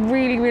like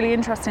really, really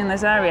interesting in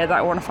this area that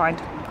I want to find.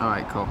 All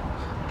right, cool.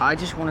 I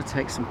just want to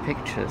take some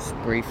pictures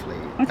briefly.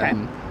 Okay.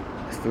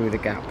 Through the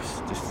gaps,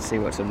 just to see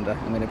what's under.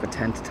 I'm going to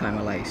pretend to tie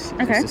my lace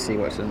Okay. just to see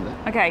what's under.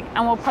 Okay,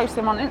 and we'll post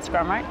them on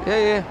Instagram, right?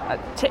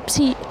 Yeah.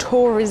 Tipsy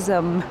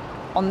Tourism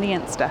on the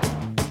Insta.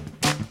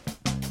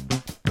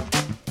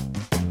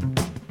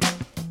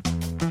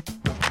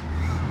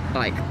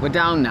 Like, we're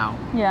down now.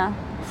 Yeah.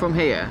 From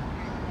here,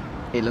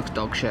 it looks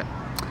dog shit.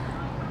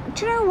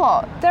 Do you know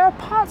what? There are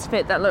parts of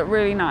it that look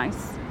really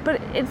nice, but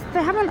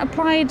they haven't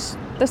applied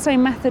the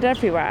same method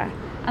everywhere.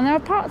 And there are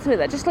parts of it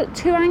that just look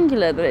too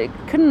angular that it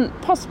couldn't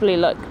possibly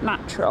look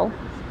natural.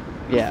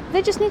 Yeah.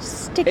 They just need to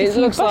stick a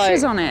few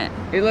bushes on it.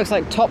 It looks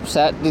like top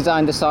set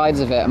designed the sides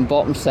of it and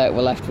bottom set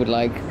were left with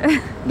like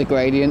the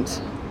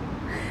gradient.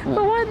 But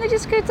why don't they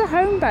just go to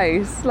home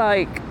base?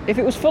 Like, If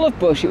it was full of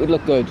bush, it would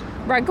look good.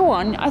 right, go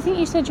on. I think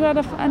you said you had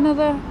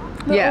another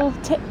little Yeah.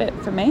 tidbit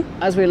for me.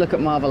 As we look at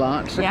Marble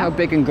Arch, look Yeah. how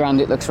big and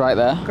grand it looks right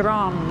there.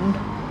 Grand.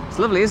 It's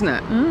lovely, isn't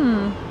it?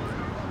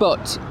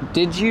 But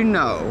did you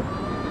know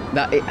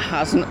that it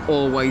hasn't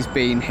always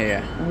been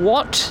here?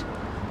 What?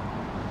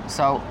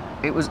 So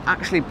it was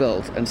actually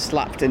built and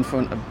slapped in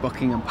front of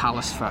Buckingham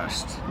Palace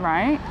first.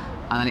 Right.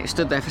 And then it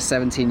stood there for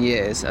 17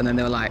 years and then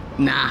they were like,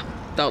 nah,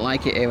 don't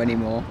like it here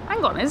anymore.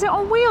 Hang on, is it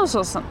on wheels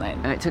or something?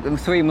 And it took them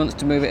 3 months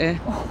to move it here.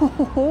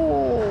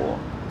 Oh.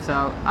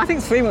 So I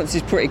think 3 months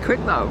is pretty quick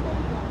though.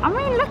 I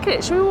mean, look at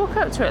it. Should we walk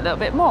up to it a little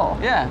bit more?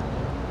 Yeah.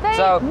 They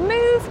So-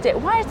 moved it.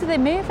 Why did they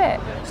move it?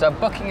 So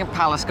Buckingham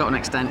Palace got an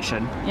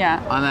extension. Yeah.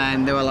 And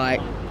then they were like,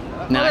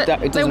 nah, Well, it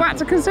they doesn't.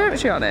 whacked a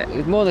conservatory on it. It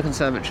was more the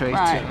conservatory.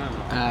 Right.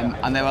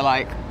 And they were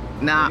like,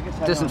 nah,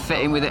 doesn't fit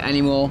in with it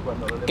anymore.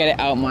 Get it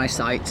out of my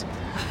sight.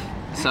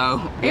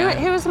 So, yeah.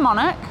 Who was the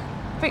monarch?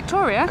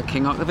 Victoria?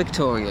 King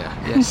Victoria,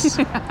 yes.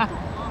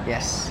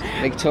 Yes,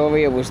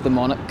 Victoria was the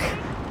monarch.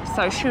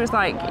 So she was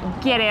like,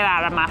 get it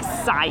out of my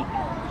sight.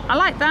 I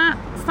like that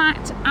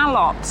fact a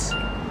lot.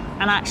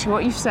 And actually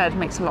what you've said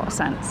makes a lot of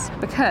sense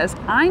because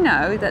I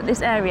know that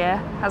this area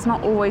has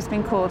not always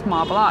been called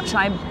Marble Arch and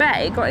I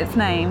bet it got its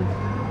name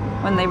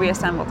when they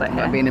reassembled it here.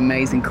 That'd be an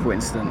amazing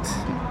coincidence.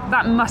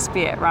 That must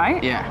be it,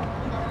 right? Yeah.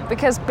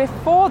 Because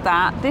before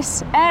that,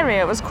 this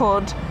area was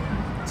called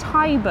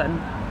Tyburn.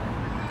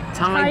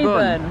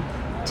 Tyburn.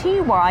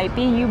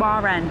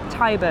 Tyburn.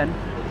 Tyburn.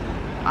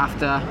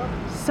 After.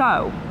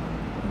 So,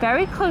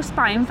 very close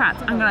by, in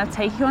fact, I'm going to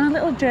take you on a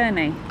little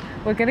journey.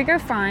 We're going to go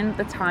find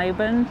the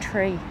Tyburn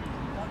tree.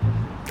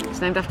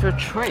 It's named after a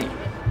tree.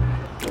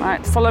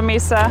 Right, follow me,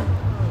 sir.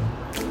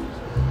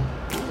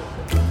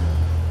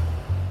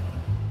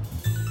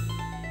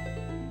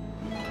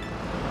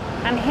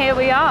 And here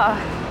we are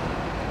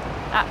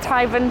at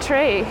Tyburn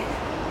Tree.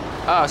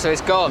 Oh, so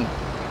it's gone.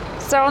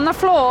 So on the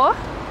floor,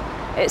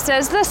 it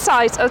says the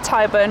site of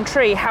Tyburn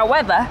Tree.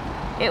 However,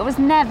 it was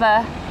never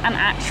an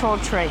actual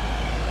tree.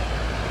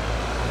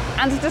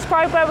 And to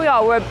describe where we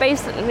are, we're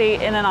basically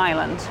in an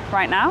island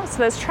right now. So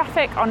there's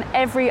traffic on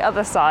every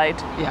other side.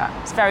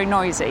 Yeah. It's very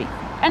noisy.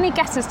 Any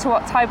guesses to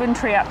what Tyburn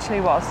Tree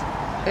actually was?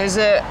 Is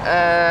it,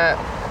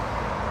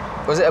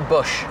 was it a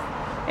bush?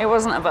 It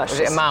wasn't a bush. Was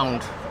it a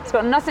mound? It's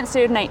got nothing to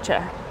do with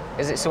nature.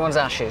 Is it someone's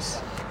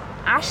ashes?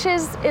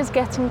 Ashes is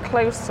getting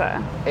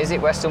closer. Is it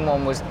where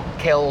someone was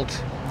killed?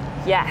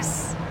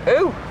 Yes.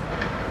 Who?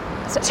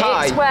 So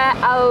Ty. it's where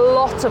a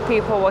lot of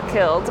people were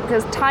killed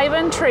because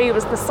Tyburn Tree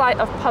was the site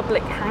of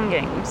public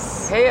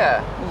hangings.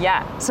 Here.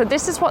 Yeah, so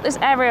this is what this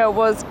area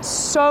was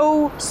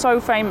so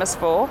famous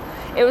for.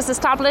 It was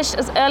established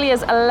as early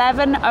as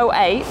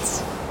 1108.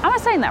 Am I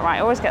saying that right?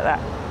 I always get that.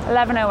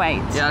 1108.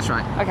 Yeah, that's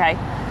right. Okay.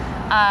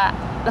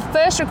 The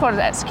first recorded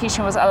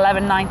execution was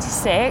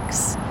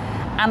 1196.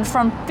 And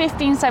from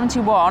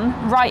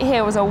 1571, right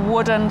here was a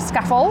wooden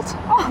scaffold.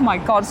 Oh my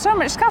God, so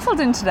much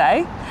scaffolding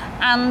today.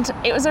 And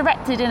it was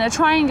erected in a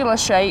triangular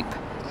shape,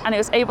 and it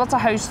was able to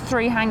host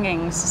 3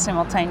 hangings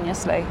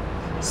simultaneously.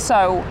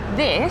 So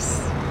this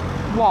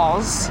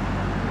was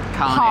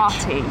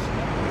Carnage.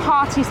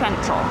 party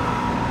central.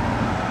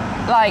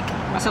 Like,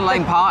 That's a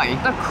lame party.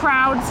 the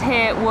crowds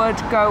here would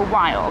go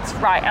wild.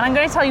 Right, and I'm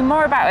going to tell you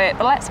more about it,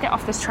 but let's get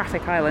off this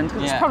traffic island,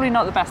 because it's probably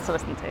not the best to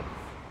listen to.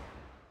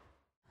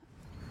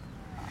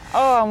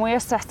 Oh, and we are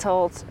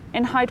settled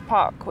in Hyde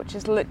Park, which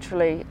is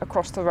literally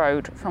across the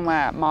road from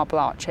where Marble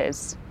Arch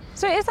is.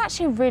 So it is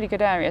actually a really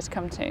good area to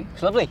come to.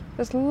 It's lovely.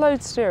 There's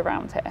loads to do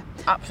around here.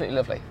 Absolutely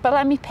lovely. But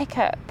let me pick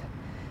up,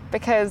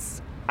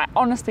 because I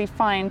honestly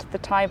find the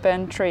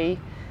Tyburn tree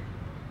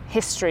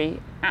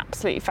history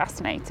absolutely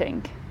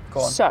fascinating.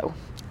 Go on. So,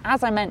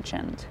 as I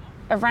mentioned,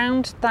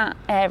 around that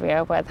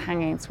area where the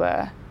hangings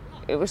were,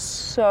 it was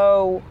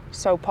so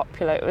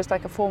popular. It was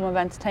like a form of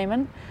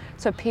entertainment.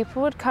 So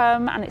people would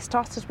come, and it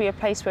started to be a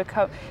place where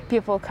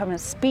people would come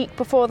and speak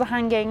before the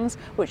hangings,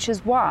 which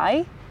is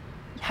why,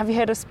 have you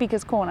heard of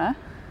Speaker's Corner?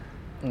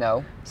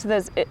 No. So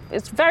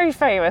it's very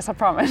famous, I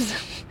promise.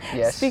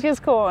 Yes. Speaker's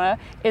Corner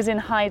is in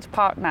Hyde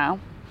Park now.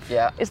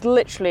 Yeah. It's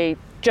literally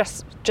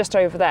just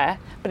over there,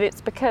 but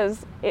it's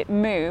because it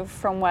moved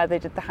from where they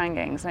did the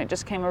hangings, and it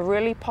just became a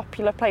really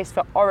popular place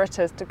for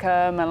orators to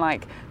come and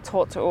like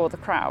talk to all the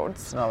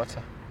crowds. An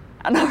orator.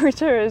 An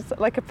orator is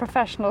like a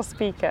professional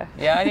speaker.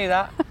 Yeah, I knew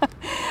that.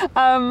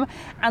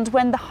 And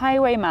when the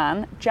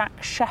highwayman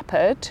Jack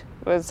Shepherd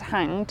was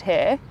hanged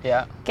here,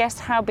 Yeah. guess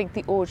how big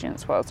the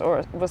audience was,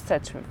 or was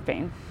said to have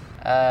been?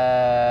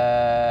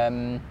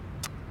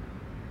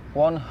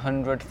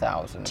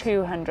 100,000.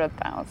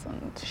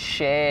 200,000.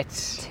 Shit.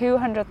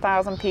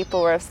 200,000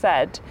 people were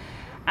said.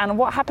 And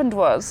what happened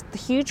was the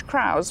huge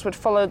crowds would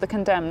follow the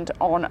condemned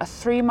on a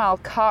 3-mile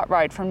cart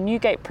ride from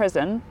Newgate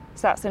Prison,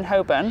 so that's in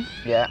Holborn,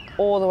 Yeah.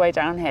 all the way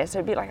down here. So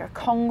it'd be like a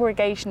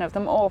congregation of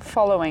them all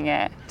following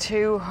it.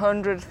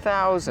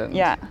 200,000.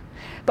 Yeah.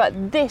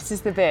 But this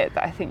is the bit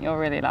that I think you'll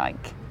really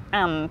like.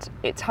 And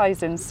it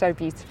ties in so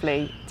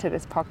beautifully to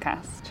this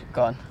podcast.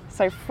 Go on.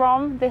 So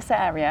from this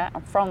area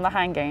and from the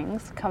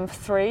hangings come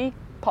 3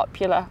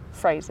 popular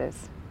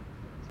phrases.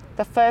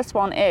 The first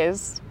one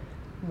is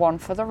one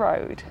for the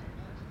road,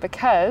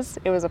 because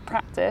it was a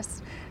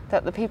practice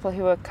that the people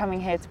who were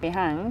coming here to be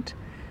hanged,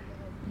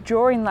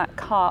 during that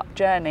cart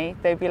journey,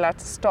 they'd be allowed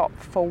to stop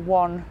for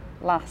one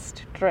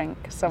last drink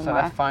So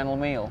somewhere. their final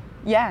meal.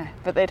 Yeah,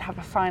 but they'd have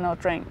a final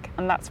drink,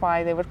 and that's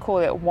why they would call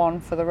it one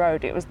for the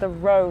road. It was the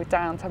road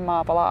down to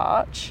Marble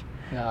Arch.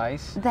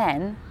 Nice.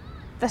 Then,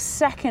 the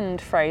second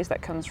phrase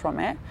that comes from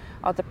it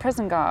are the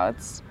prison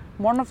guards.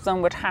 One of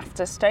them would have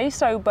to stay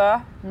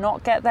sober,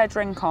 not get their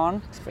drink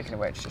on. Speaking of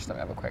which, just let me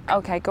have a quick.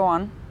 Okay, go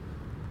on.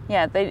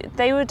 Yeah,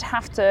 they would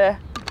have to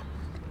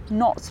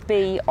not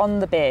be on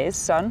the beers,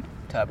 son.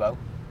 Turbo.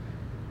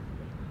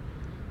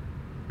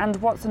 And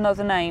what's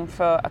another name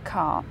for a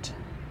cart?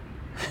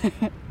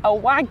 A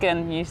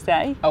wagon, you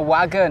say? A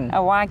wagon.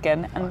 A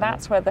wagon, and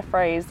that's where the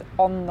phrase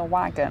 "on the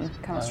wagon"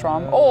 comes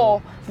from.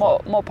 Or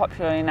more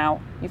popularly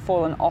now, you've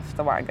fallen off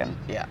the wagon.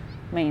 Yeah.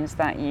 Means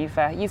that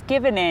you've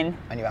given in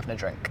And you're having a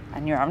drink.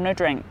 and you're having a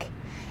drink.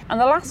 And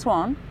the last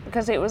one,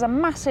 because it was a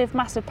massive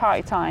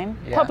party time,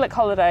 Yeah. public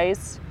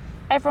holidays,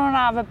 everyone would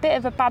have a bit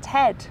of a bad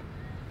head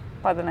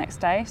by the next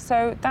day.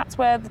 So that's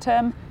where the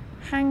term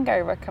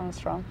hangover comes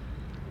from.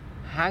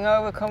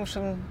 Hangover comes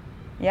from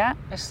Yeah,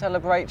 a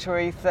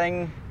celebratory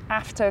thing.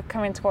 after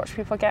coming to watch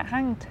people get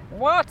hanged.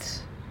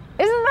 What?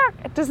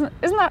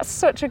 Isn't that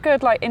such a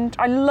good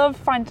I love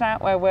finding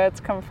out where words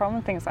come from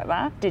and things like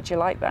that. Did you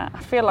like that? I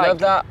feel like Love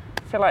that.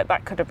 I feel like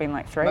that could have been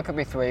like 3. That could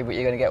be 3, but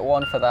you're going to get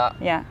 1 for that.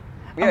 Yeah.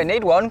 You don't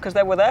need 1 because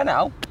we're there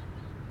now.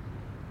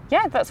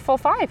 Yeah, that's 4,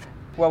 5.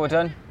 Well, we're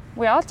done.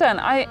 We are done.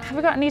 Have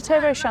we got any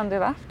turbo shandy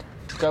left?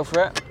 Go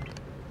for it.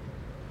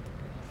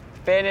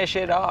 Finish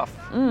it off.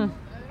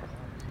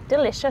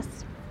 Delicious.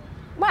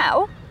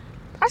 Well,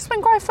 that's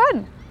been quite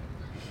fun.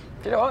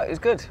 Do you know what? It's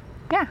good.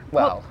 Yeah.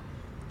 Well,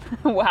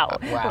 Well,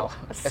 wow.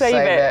 Save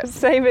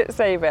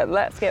it.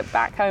 Let's get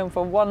back home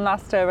for one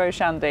last turbo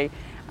shandy,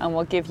 and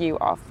we'll give you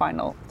our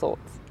final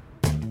thoughts.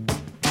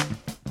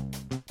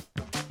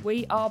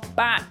 We are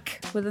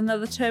back with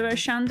another turbo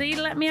shandy.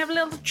 Let me have a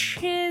little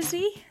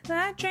cheersy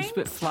there, James. it's a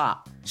bit flat.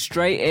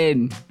 Straight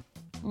in.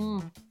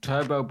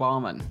 Turbo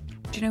barman.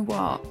 Do you know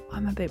what?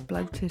 I'm a bit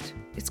bloated.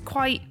 It's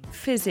quite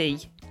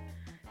fizzy.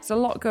 There's a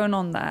lot going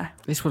on there.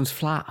 This one's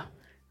flat.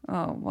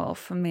 Oh, well,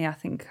 for me, I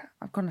think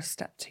I've gone a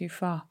step too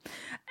far.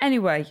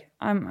 Anyway,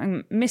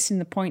 I'm missing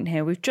the point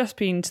here. We've just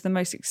been to the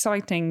most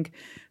exciting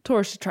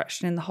tourist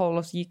attraction in the whole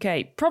of the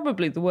UK,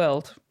 probably the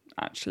world,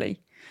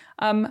 actually.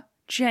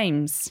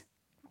 James,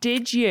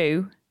 did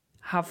you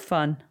have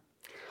fun?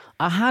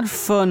 I had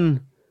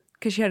fun.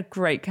 Because you had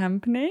great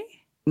company?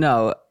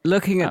 No,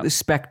 looking at the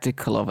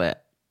spectacle of it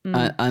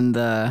and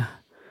the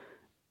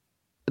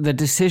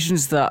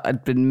decisions that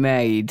had been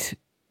made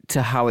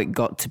to how it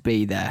got to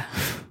be there.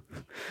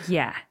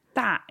 Yeah,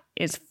 that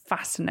is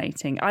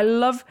fascinating. I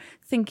love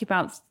thinking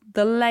about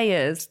the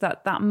layers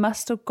that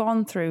must have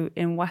gone through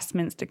in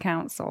Westminster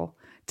Council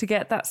to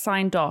get that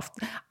signed off.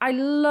 I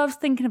love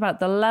thinking about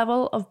the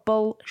level of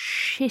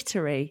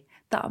bullshittery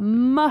that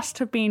must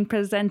have been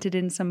presented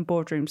in some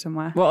boardroom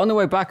somewhere. Well, on the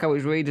way back, I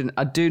was reading,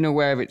 I do know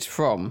where it's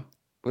from,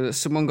 but that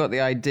someone got the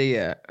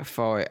idea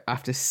for it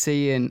after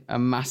seeing a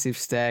massive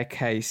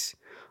staircase.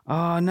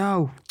 Oh,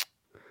 no.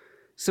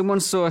 Someone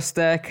saw a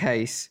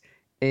staircase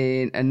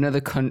in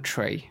another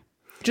country.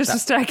 Just a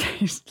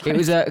staircase. It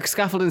was a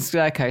scaffolding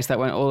staircase that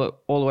went all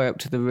the way up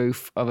to the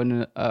roof of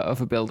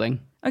a building.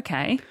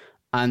 Okay.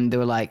 And they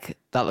were like,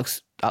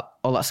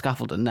 all that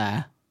scaffolding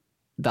there,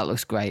 that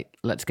looks great.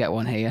 Let's get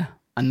one here.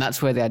 And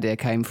that's where the idea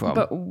came from.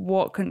 But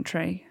what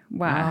country?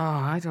 Where? Oh,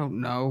 I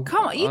don't know.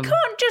 Come on, you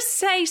can't just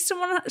say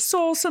someone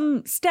saw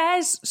some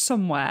stairs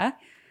somewhere.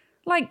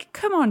 Like,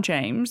 come on,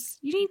 James.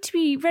 You need to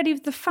be ready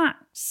with the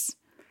facts.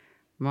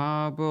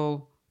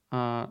 Marble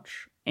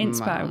Arch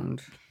Inspo.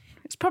 Mound.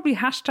 It's probably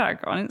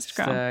hashtag on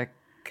Instagram.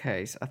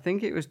 Staircase. I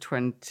think it was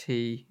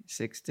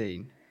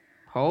 2016.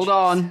 Hold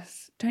on.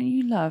 Don't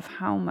you love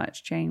how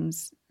much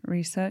James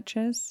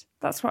researches?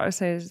 That's what I would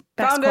say is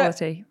best Found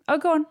quality. Oh,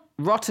 go on.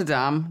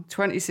 Rotterdam,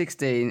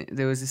 2016.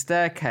 There was a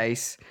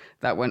staircase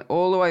that went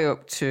all the way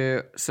up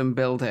to some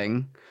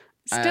building.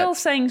 Still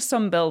saying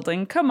some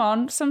building. Come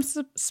on, some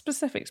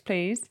specifics,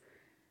 please.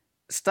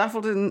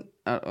 Scaffolding.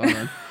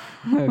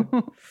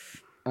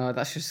 Oh,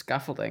 that's just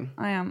scaffolding.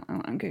 I'm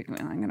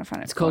Googling. I'm going to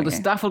find it. It's called the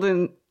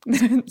scaffolding.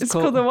 It's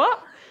called the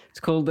what? It's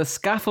called the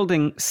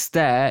scaffolding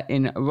stair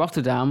in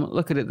Rotterdam.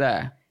 Look at it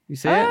there. You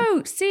see it?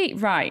 Oh, see,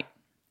 right.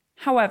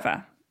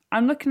 However,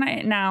 I'm looking at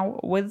it now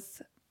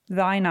with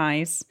thine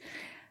eyes.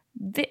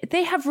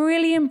 They have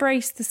really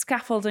embraced the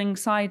scaffolding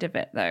side of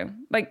it, though.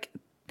 Like,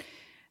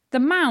 the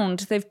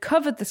Mound, they've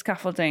covered the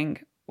scaffolding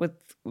with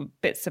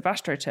bits of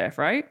AstroTurf,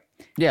 right?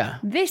 Yeah.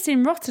 This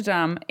in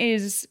Rotterdam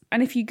is,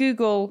 and if you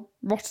Google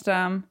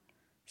Rotterdam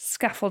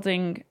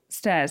scaffolding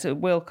stairs, it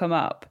will come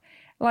up.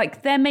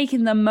 Like, they're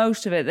making the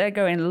most of it. They're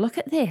going, look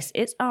at this,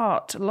 it's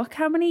art. Look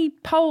how many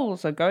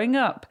poles are going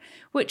up,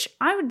 which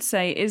I would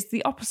say is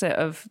the opposite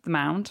of the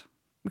Mound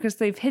because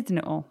they've hidden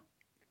it all.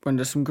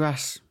 Under some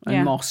grass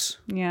and moss.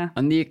 Yeah.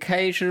 And the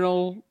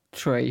occasional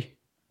tree.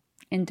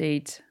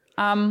 Indeed.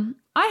 I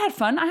had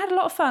fun. I had a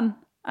lot of fun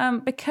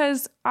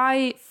because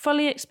I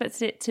fully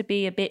expected it to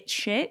be a bit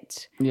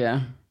shit.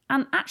 Yeah.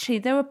 And actually,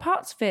 there were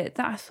parts of it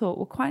that I thought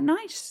were quite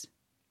nice.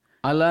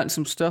 I learnt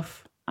some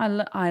stuff.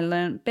 I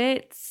learnt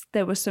bits.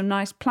 There were some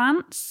nice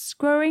plants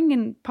growing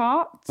in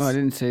parts. Oh, I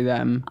didn't see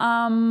them.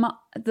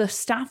 The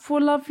staff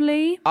were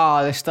lovely.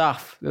 The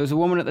staff. There was a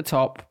woman at the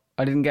top.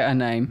 I didn't get her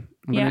name.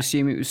 I'm going to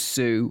assume it was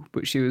Sue,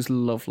 but she was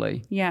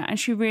lovely. Yeah, and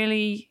she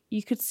really,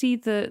 you could see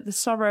the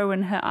sorrow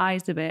in her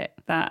eyes a bit,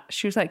 that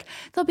she was like,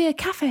 there'll be a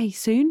cafe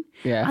soon.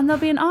 Yeah. And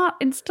there'll be an art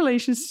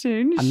installation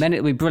soon. And then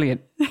it'll be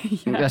brilliant.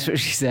 That's what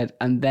she said.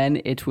 And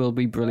then it will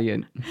be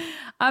brilliant.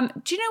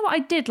 Do you know what I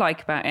did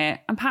like about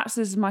it? And perhaps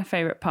this is my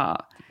favourite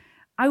part.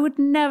 I would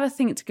never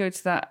think to go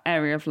to that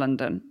area of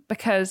London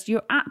because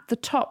you're at the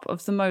top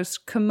of the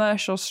most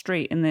commercial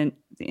street in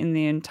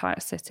the entire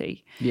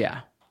city.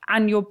 Yeah.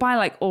 And you're by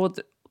like all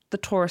the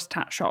tourist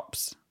tat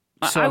shops.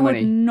 So I would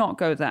many. not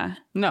go there.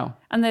 No.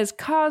 And there's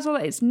cars all,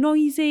 it's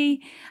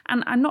noisy,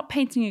 and I'm not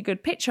painting a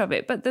good picture of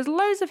it, but there's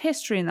loads of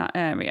history in that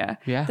area.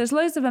 Yeah. There's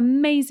loads of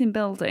amazing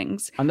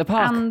buildings. And the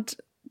park. And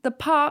the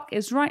park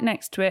is right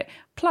next to it.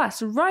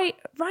 Plus, right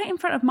in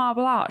front of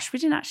Marble Arch, we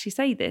didn't actually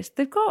say this,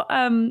 they've got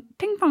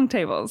ping pong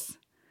tables.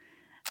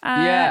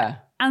 Yeah.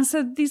 And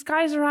so these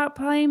guys are out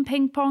playing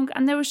ping pong,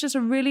 and there was just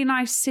a really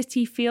nice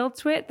city feel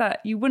to it that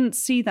you wouldn't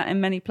see that in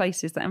many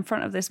places, that in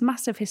front of this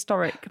massive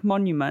historic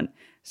monument,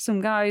 some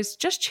guys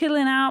just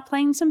chilling out,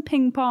 playing some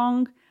ping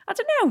pong. I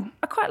don't know.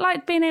 I quite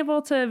liked being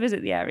able to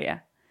visit the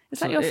area. Is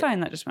that your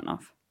phone that just went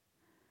off?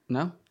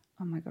 No.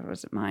 Oh my God,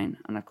 was it mine?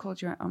 And I've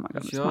called you out. Oh my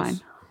God, it's yours?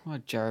 mine. Oh,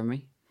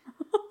 Jeremy.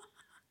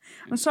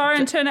 I'm sorry,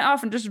 and turn it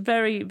off. I'm just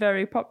very,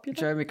 very popular.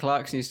 Jeremy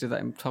Clarkson used to do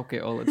that in Top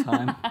Gear all the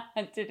time.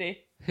 Did he?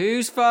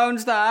 Whose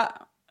phone's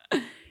that?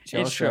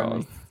 It's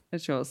yours.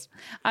 It's yours.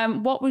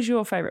 What was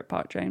your favourite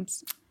part,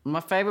 James? My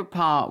favourite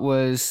part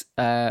was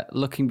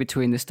looking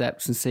between the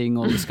steps and seeing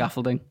all the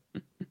scaffolding.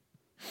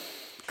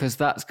 Because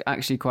that's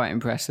actually quite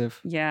impressive.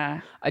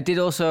 Yeah. I did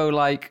also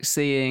like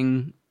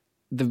seeing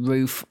the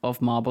roof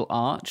of Marble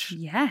Arch.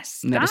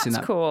 Yes, Never that's seen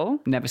that. cool.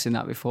 Never seen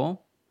that before.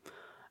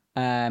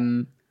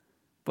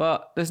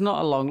 But there's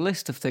not a long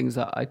list of things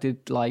that I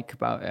did like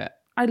about it.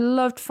 I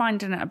loved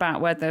finding out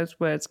about where those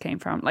words came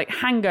from. Like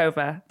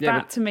hangover. Yeah,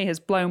 that to me has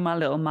blown my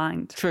little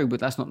mind. True,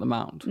 but that's not the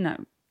Mound. No,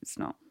 it's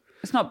not.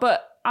 It's not.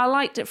 But I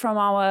liked it from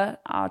our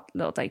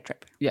little day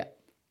trip. Yeah.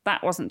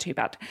 That wasn't too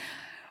bad.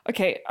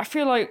 Okay, I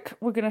feel like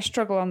we're going to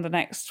struggle on the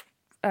next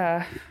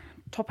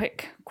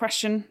topic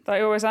question that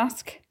I always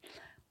ask.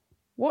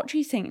 What do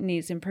you think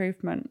needs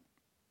improvement?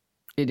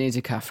 It needs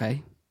a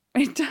cafe.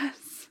 It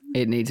does.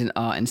 It needs an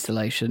art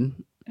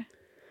installation.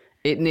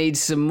 It needs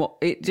some more.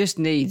 It just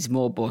needs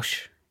more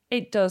bush.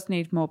 It does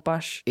need more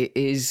bush. It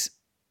is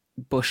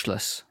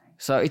bushless.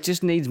 So it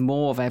just needs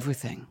more of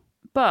everything.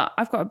 But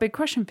I've got a big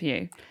question for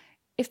you.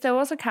 If there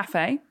was a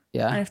cafe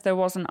and if there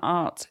was an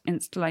art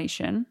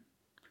installation,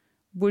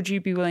 would you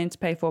be willing to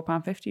pay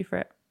 £4.50 for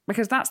it?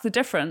 Because that's the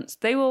difference.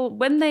 They will,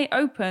 when they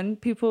open,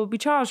 people will be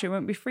charged. It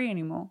won't be free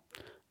anymore.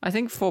 I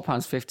think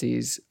 £4.50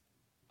 is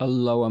a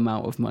low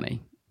amount of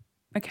money.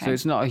 Okay. So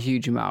it's not a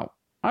huge amount.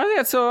 I think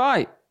that's all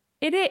right.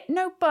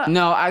 No, but...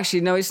 No,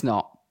 actually, no, it's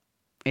not.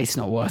 It's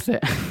not worth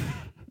it.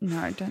 No,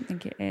 I don't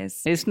think it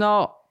is. It's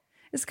not.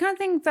 It's the kind of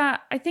thing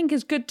that I think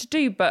is good to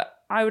do, but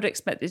I would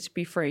expect it to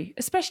be free,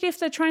 especially if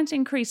they're trying to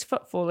increase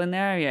footfall in the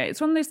area.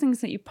 It's one of those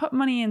things that you put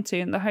money into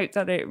in the hope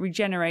that it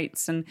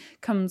regenerates and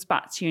comes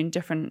back to you in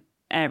different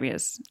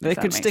areas. They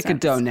could stick a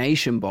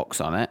donation box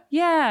on it.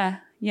 Yeah,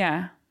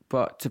 yeah.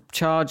 But to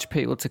charge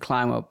people to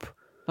climb up,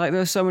 like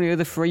there's so many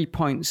other free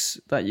points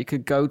that you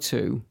could go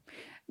to.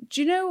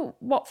 Do you know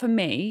what, for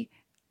me,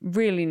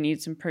 really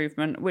needs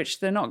improvement, which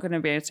they're not going to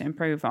be able to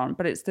improve on,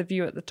 but it's the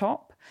view at the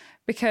top.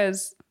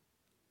 Because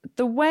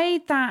the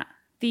way that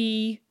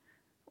I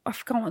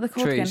forgot what they're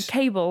called again,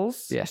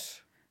 cables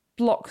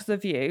block the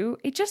view,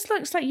 it just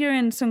looks like you're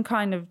in some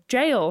kind of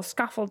jail,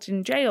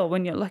 scaffolding jail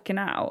when you're looking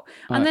out.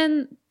 Right. And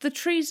then the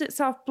trees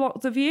itself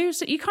block the view,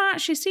 so you can't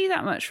actually see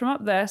that much from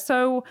up there.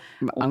 So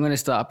I'm going to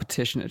start a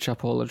petition to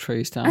chop all the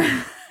trees down.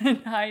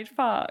 In Hyde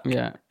Park.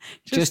 Yeah.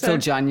 Just till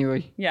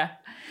January. Yeah.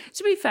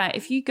 To be fair,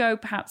 if you go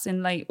perhaps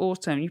in late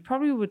autumn, you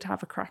probably would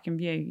have a cracking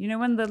view. You know,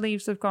 when the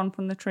leaves have gone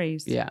from the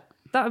trees. Yeah.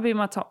 That would be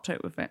my top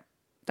tip with it.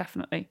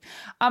 Definitely.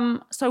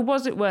 So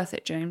was it worth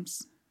it,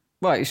 James?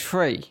 Well, it's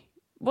free.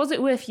 Was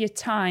it worth your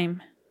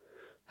time?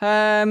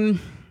 Not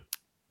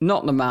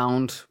the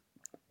Mound.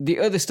 The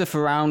other stuff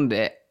around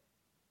it,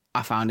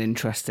 I found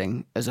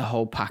interesting as a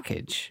whole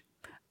package.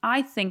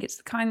 I think it's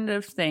the kind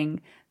of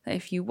thing that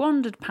if you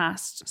wandered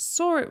past,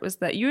 saw it was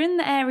there, you're in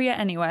the area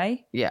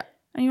anyway. Yeah.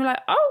 And you're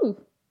like, oh,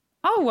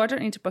 I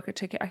don't need to book a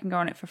ticket. I can go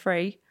on it for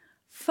free.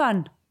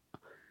 Fun.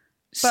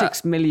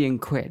 £6 million.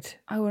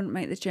 I wouldn't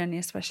make the journey,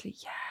 especially.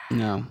 Yeah.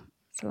 No.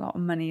 It's a lot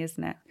of money,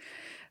 isn't it?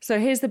 So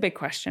here's the big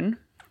question.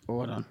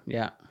 Hold on.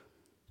 Yeah.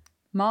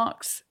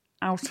 Marks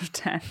out of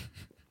 10.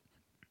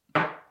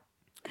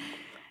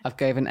 I've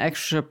gave an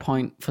extra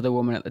point for the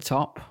woman at the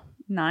top.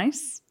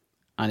 Nice.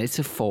 And it's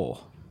a 4.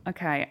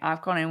 Okay,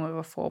 I've gone in with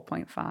a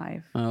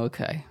 4.5.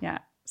 Okay. Yeah.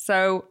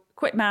 So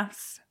quick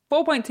maths.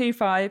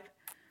 4.25.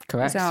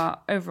 Correct. Is our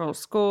overall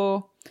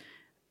score.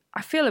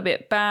 I feel a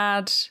bit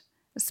bad,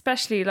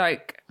 especially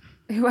like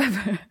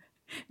whoever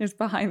is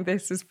behind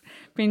this has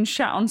been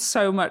shat on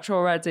so much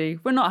already.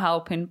 We're not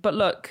helping, but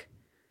look,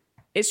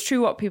 it's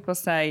true what people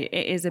say.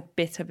 It is a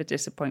bit of a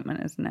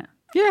disappointment, isn't it?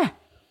 Yeah.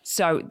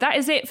 So that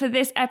is it for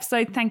this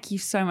episode. Thank you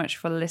so much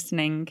for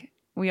listening.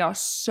 We are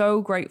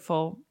so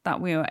grateful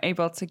that we were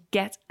able to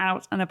get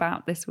out and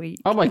about this week.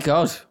 Oh my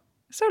God.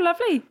 So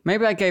lovely.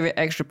 Maybe I gave it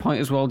extra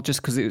point as well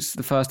just because it was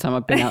the first time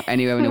I've been out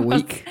anywhere in a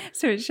week.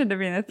 So it should have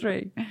been a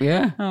 3.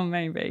 Yeah. Oh,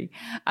 maybe.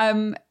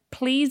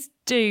 Please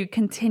do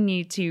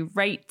continue to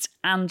rate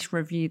and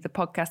review the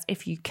podcast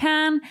if you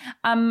can.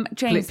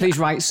 James. Please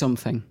write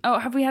something. Oh,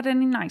 have we had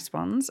any nice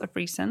ones of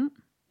recent?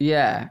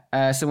 Yeah.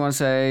 Someone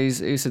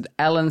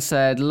Ellen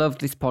said, love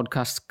this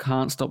podcast.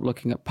 Can't stop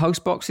looking at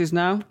post boxes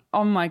now.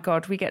 Oh my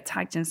God, we get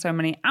tagged in so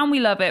many and we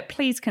love it.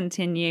 Please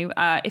continue.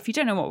 If you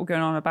don't know what we're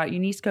going on about, you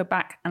need to go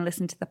back and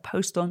listen to the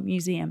Postal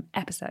Museum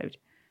episode.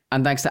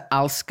 And thanks to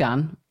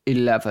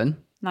Alscan11.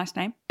 Nice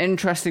name.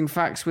 Interesting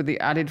facts with the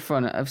added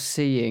fun of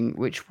seeing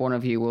which one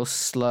of you will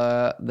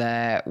slur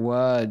their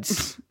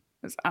words.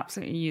 It's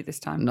absolutely you this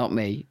time. Not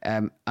me.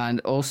 And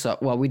also,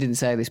 well, we didn't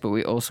say this, but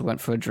we also went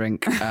for a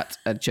drink at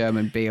a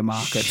German beer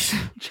market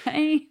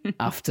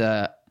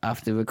after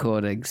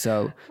recording.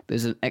 So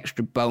there's an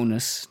extra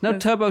bonus. No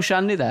Turbo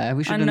Shandy there.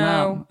 We should have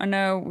known. I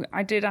know.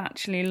 I did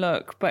actually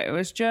look, but it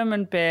was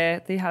German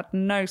beer. They had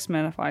no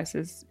Smirnoff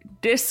Ices.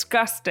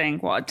 Disgusting.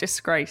 What a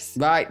disgrace.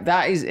 Right,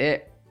 that is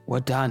it. We're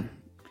done.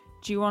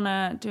 Do you want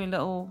to do a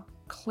little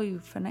clue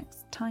for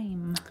next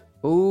time?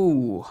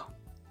 Ooh,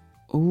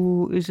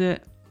 is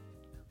it?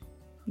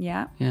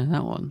 Yeah. Yeah,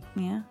 that one.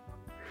 Yeah.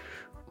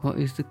 What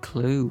is the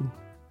clue?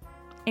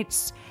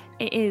 It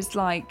is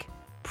like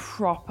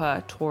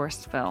proper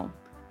tourist film.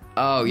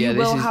 Oh, yeah. You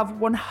will have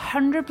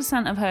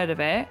 100% have heard of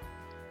it.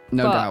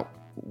 No doubt.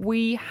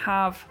 We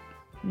have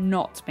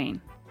not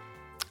been.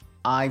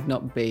 I've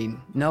not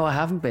been. No, I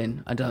haven't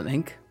been, I don't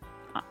think.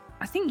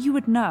 I think you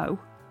would know.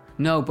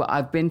 No, but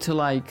I've been to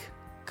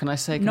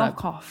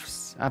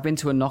knockoffs. I've been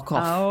to a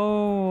knockoff.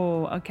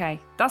 Oh,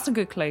 okay. That's a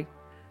good clue.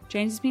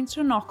 James has been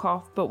to a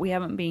knockoff, but we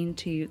haven't been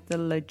to the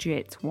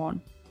legit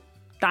one.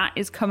 That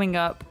is coming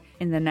up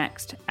in the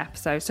next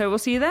episode. So we'll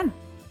see you then.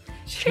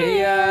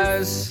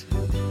 Cheers.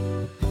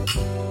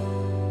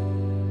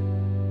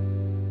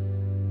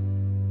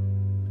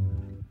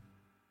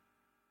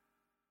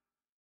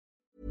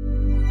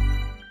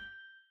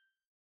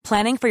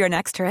 Planning for your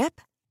next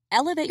trip?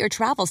 Elevate your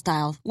travel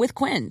style with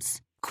Quince.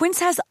 Quince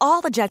has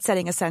all the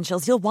jet-setting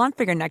essentials you'll want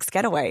for your next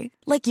getaway,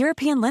 like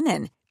European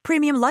linen,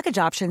 premium luggage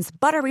options,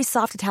 buttery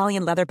soft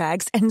Italian leather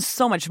bags, and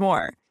so much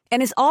more.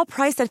 And is all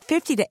priced at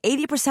 50 to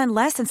 80%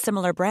 less than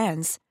similar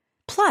brands.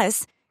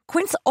 Plus,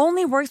 Quince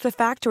only works with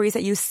factories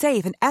that use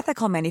safe and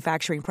ethical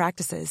manufacturing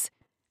practices.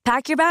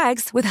 Pack your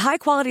bags with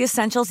high-quality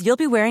essentials you'll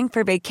be wearing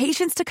for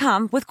vacations to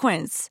come with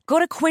Quince. Go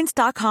to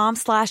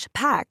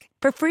quince.com/pack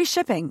for free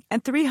shipping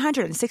and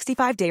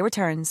 365-day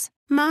returns.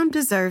 Mom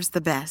deserves the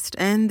best,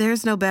 and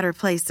there's no better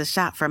place to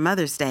shop for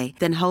Mother's Day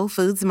than Whole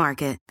Foods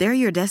Market. They're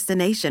your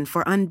destination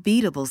for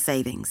unbeatable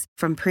savings,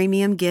 from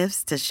premium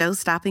gifts to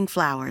show-stopping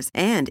flowers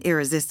and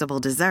irresistible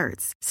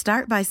desserts.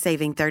 Start by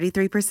saving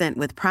 33%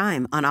 with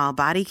Prime on all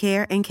body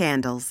care and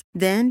candles.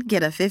 Then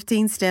get a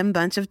 15-stem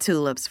bunch of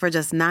tulips for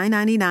just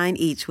 $9.99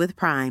 each with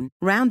Prime.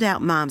 Round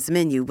out Mom's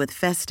menu with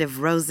festive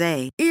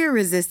rosé,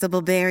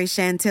 irresistible berry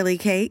chantilly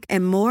cake,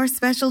 and more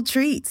special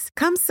treats.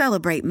 Come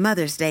celebrate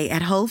Mother's Day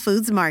at Whole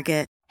Foods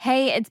Market.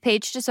 Hey, it's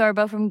Paige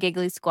DeSorbo from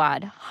Giggly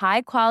Squad.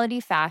 High quality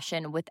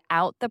fashion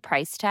without the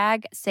price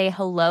tag. Say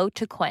hello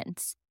to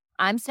Quince.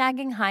 I'm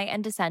snagging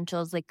high-end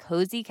essentials like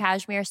cozy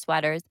cashmere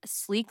sweaters,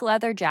 sleek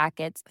leather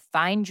jackets,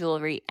 fine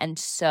jewelry, and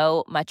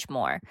so much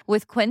more.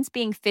 With Quince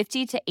being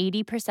 50 to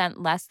 80%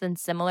 less than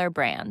similar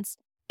brands.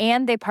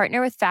 And they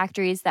partner with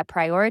factories that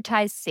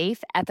prioritize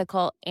safe,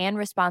 ethical, and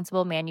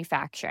responsible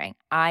manufacturing.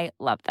 I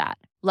love that.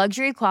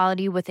 Luxury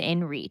quality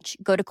within reach.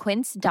 Go to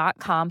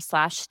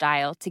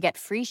quince.com/style to get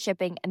free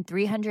shipping and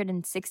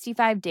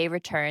 365-day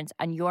returns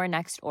on your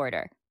next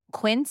order.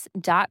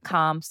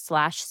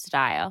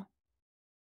 Quince.com/style.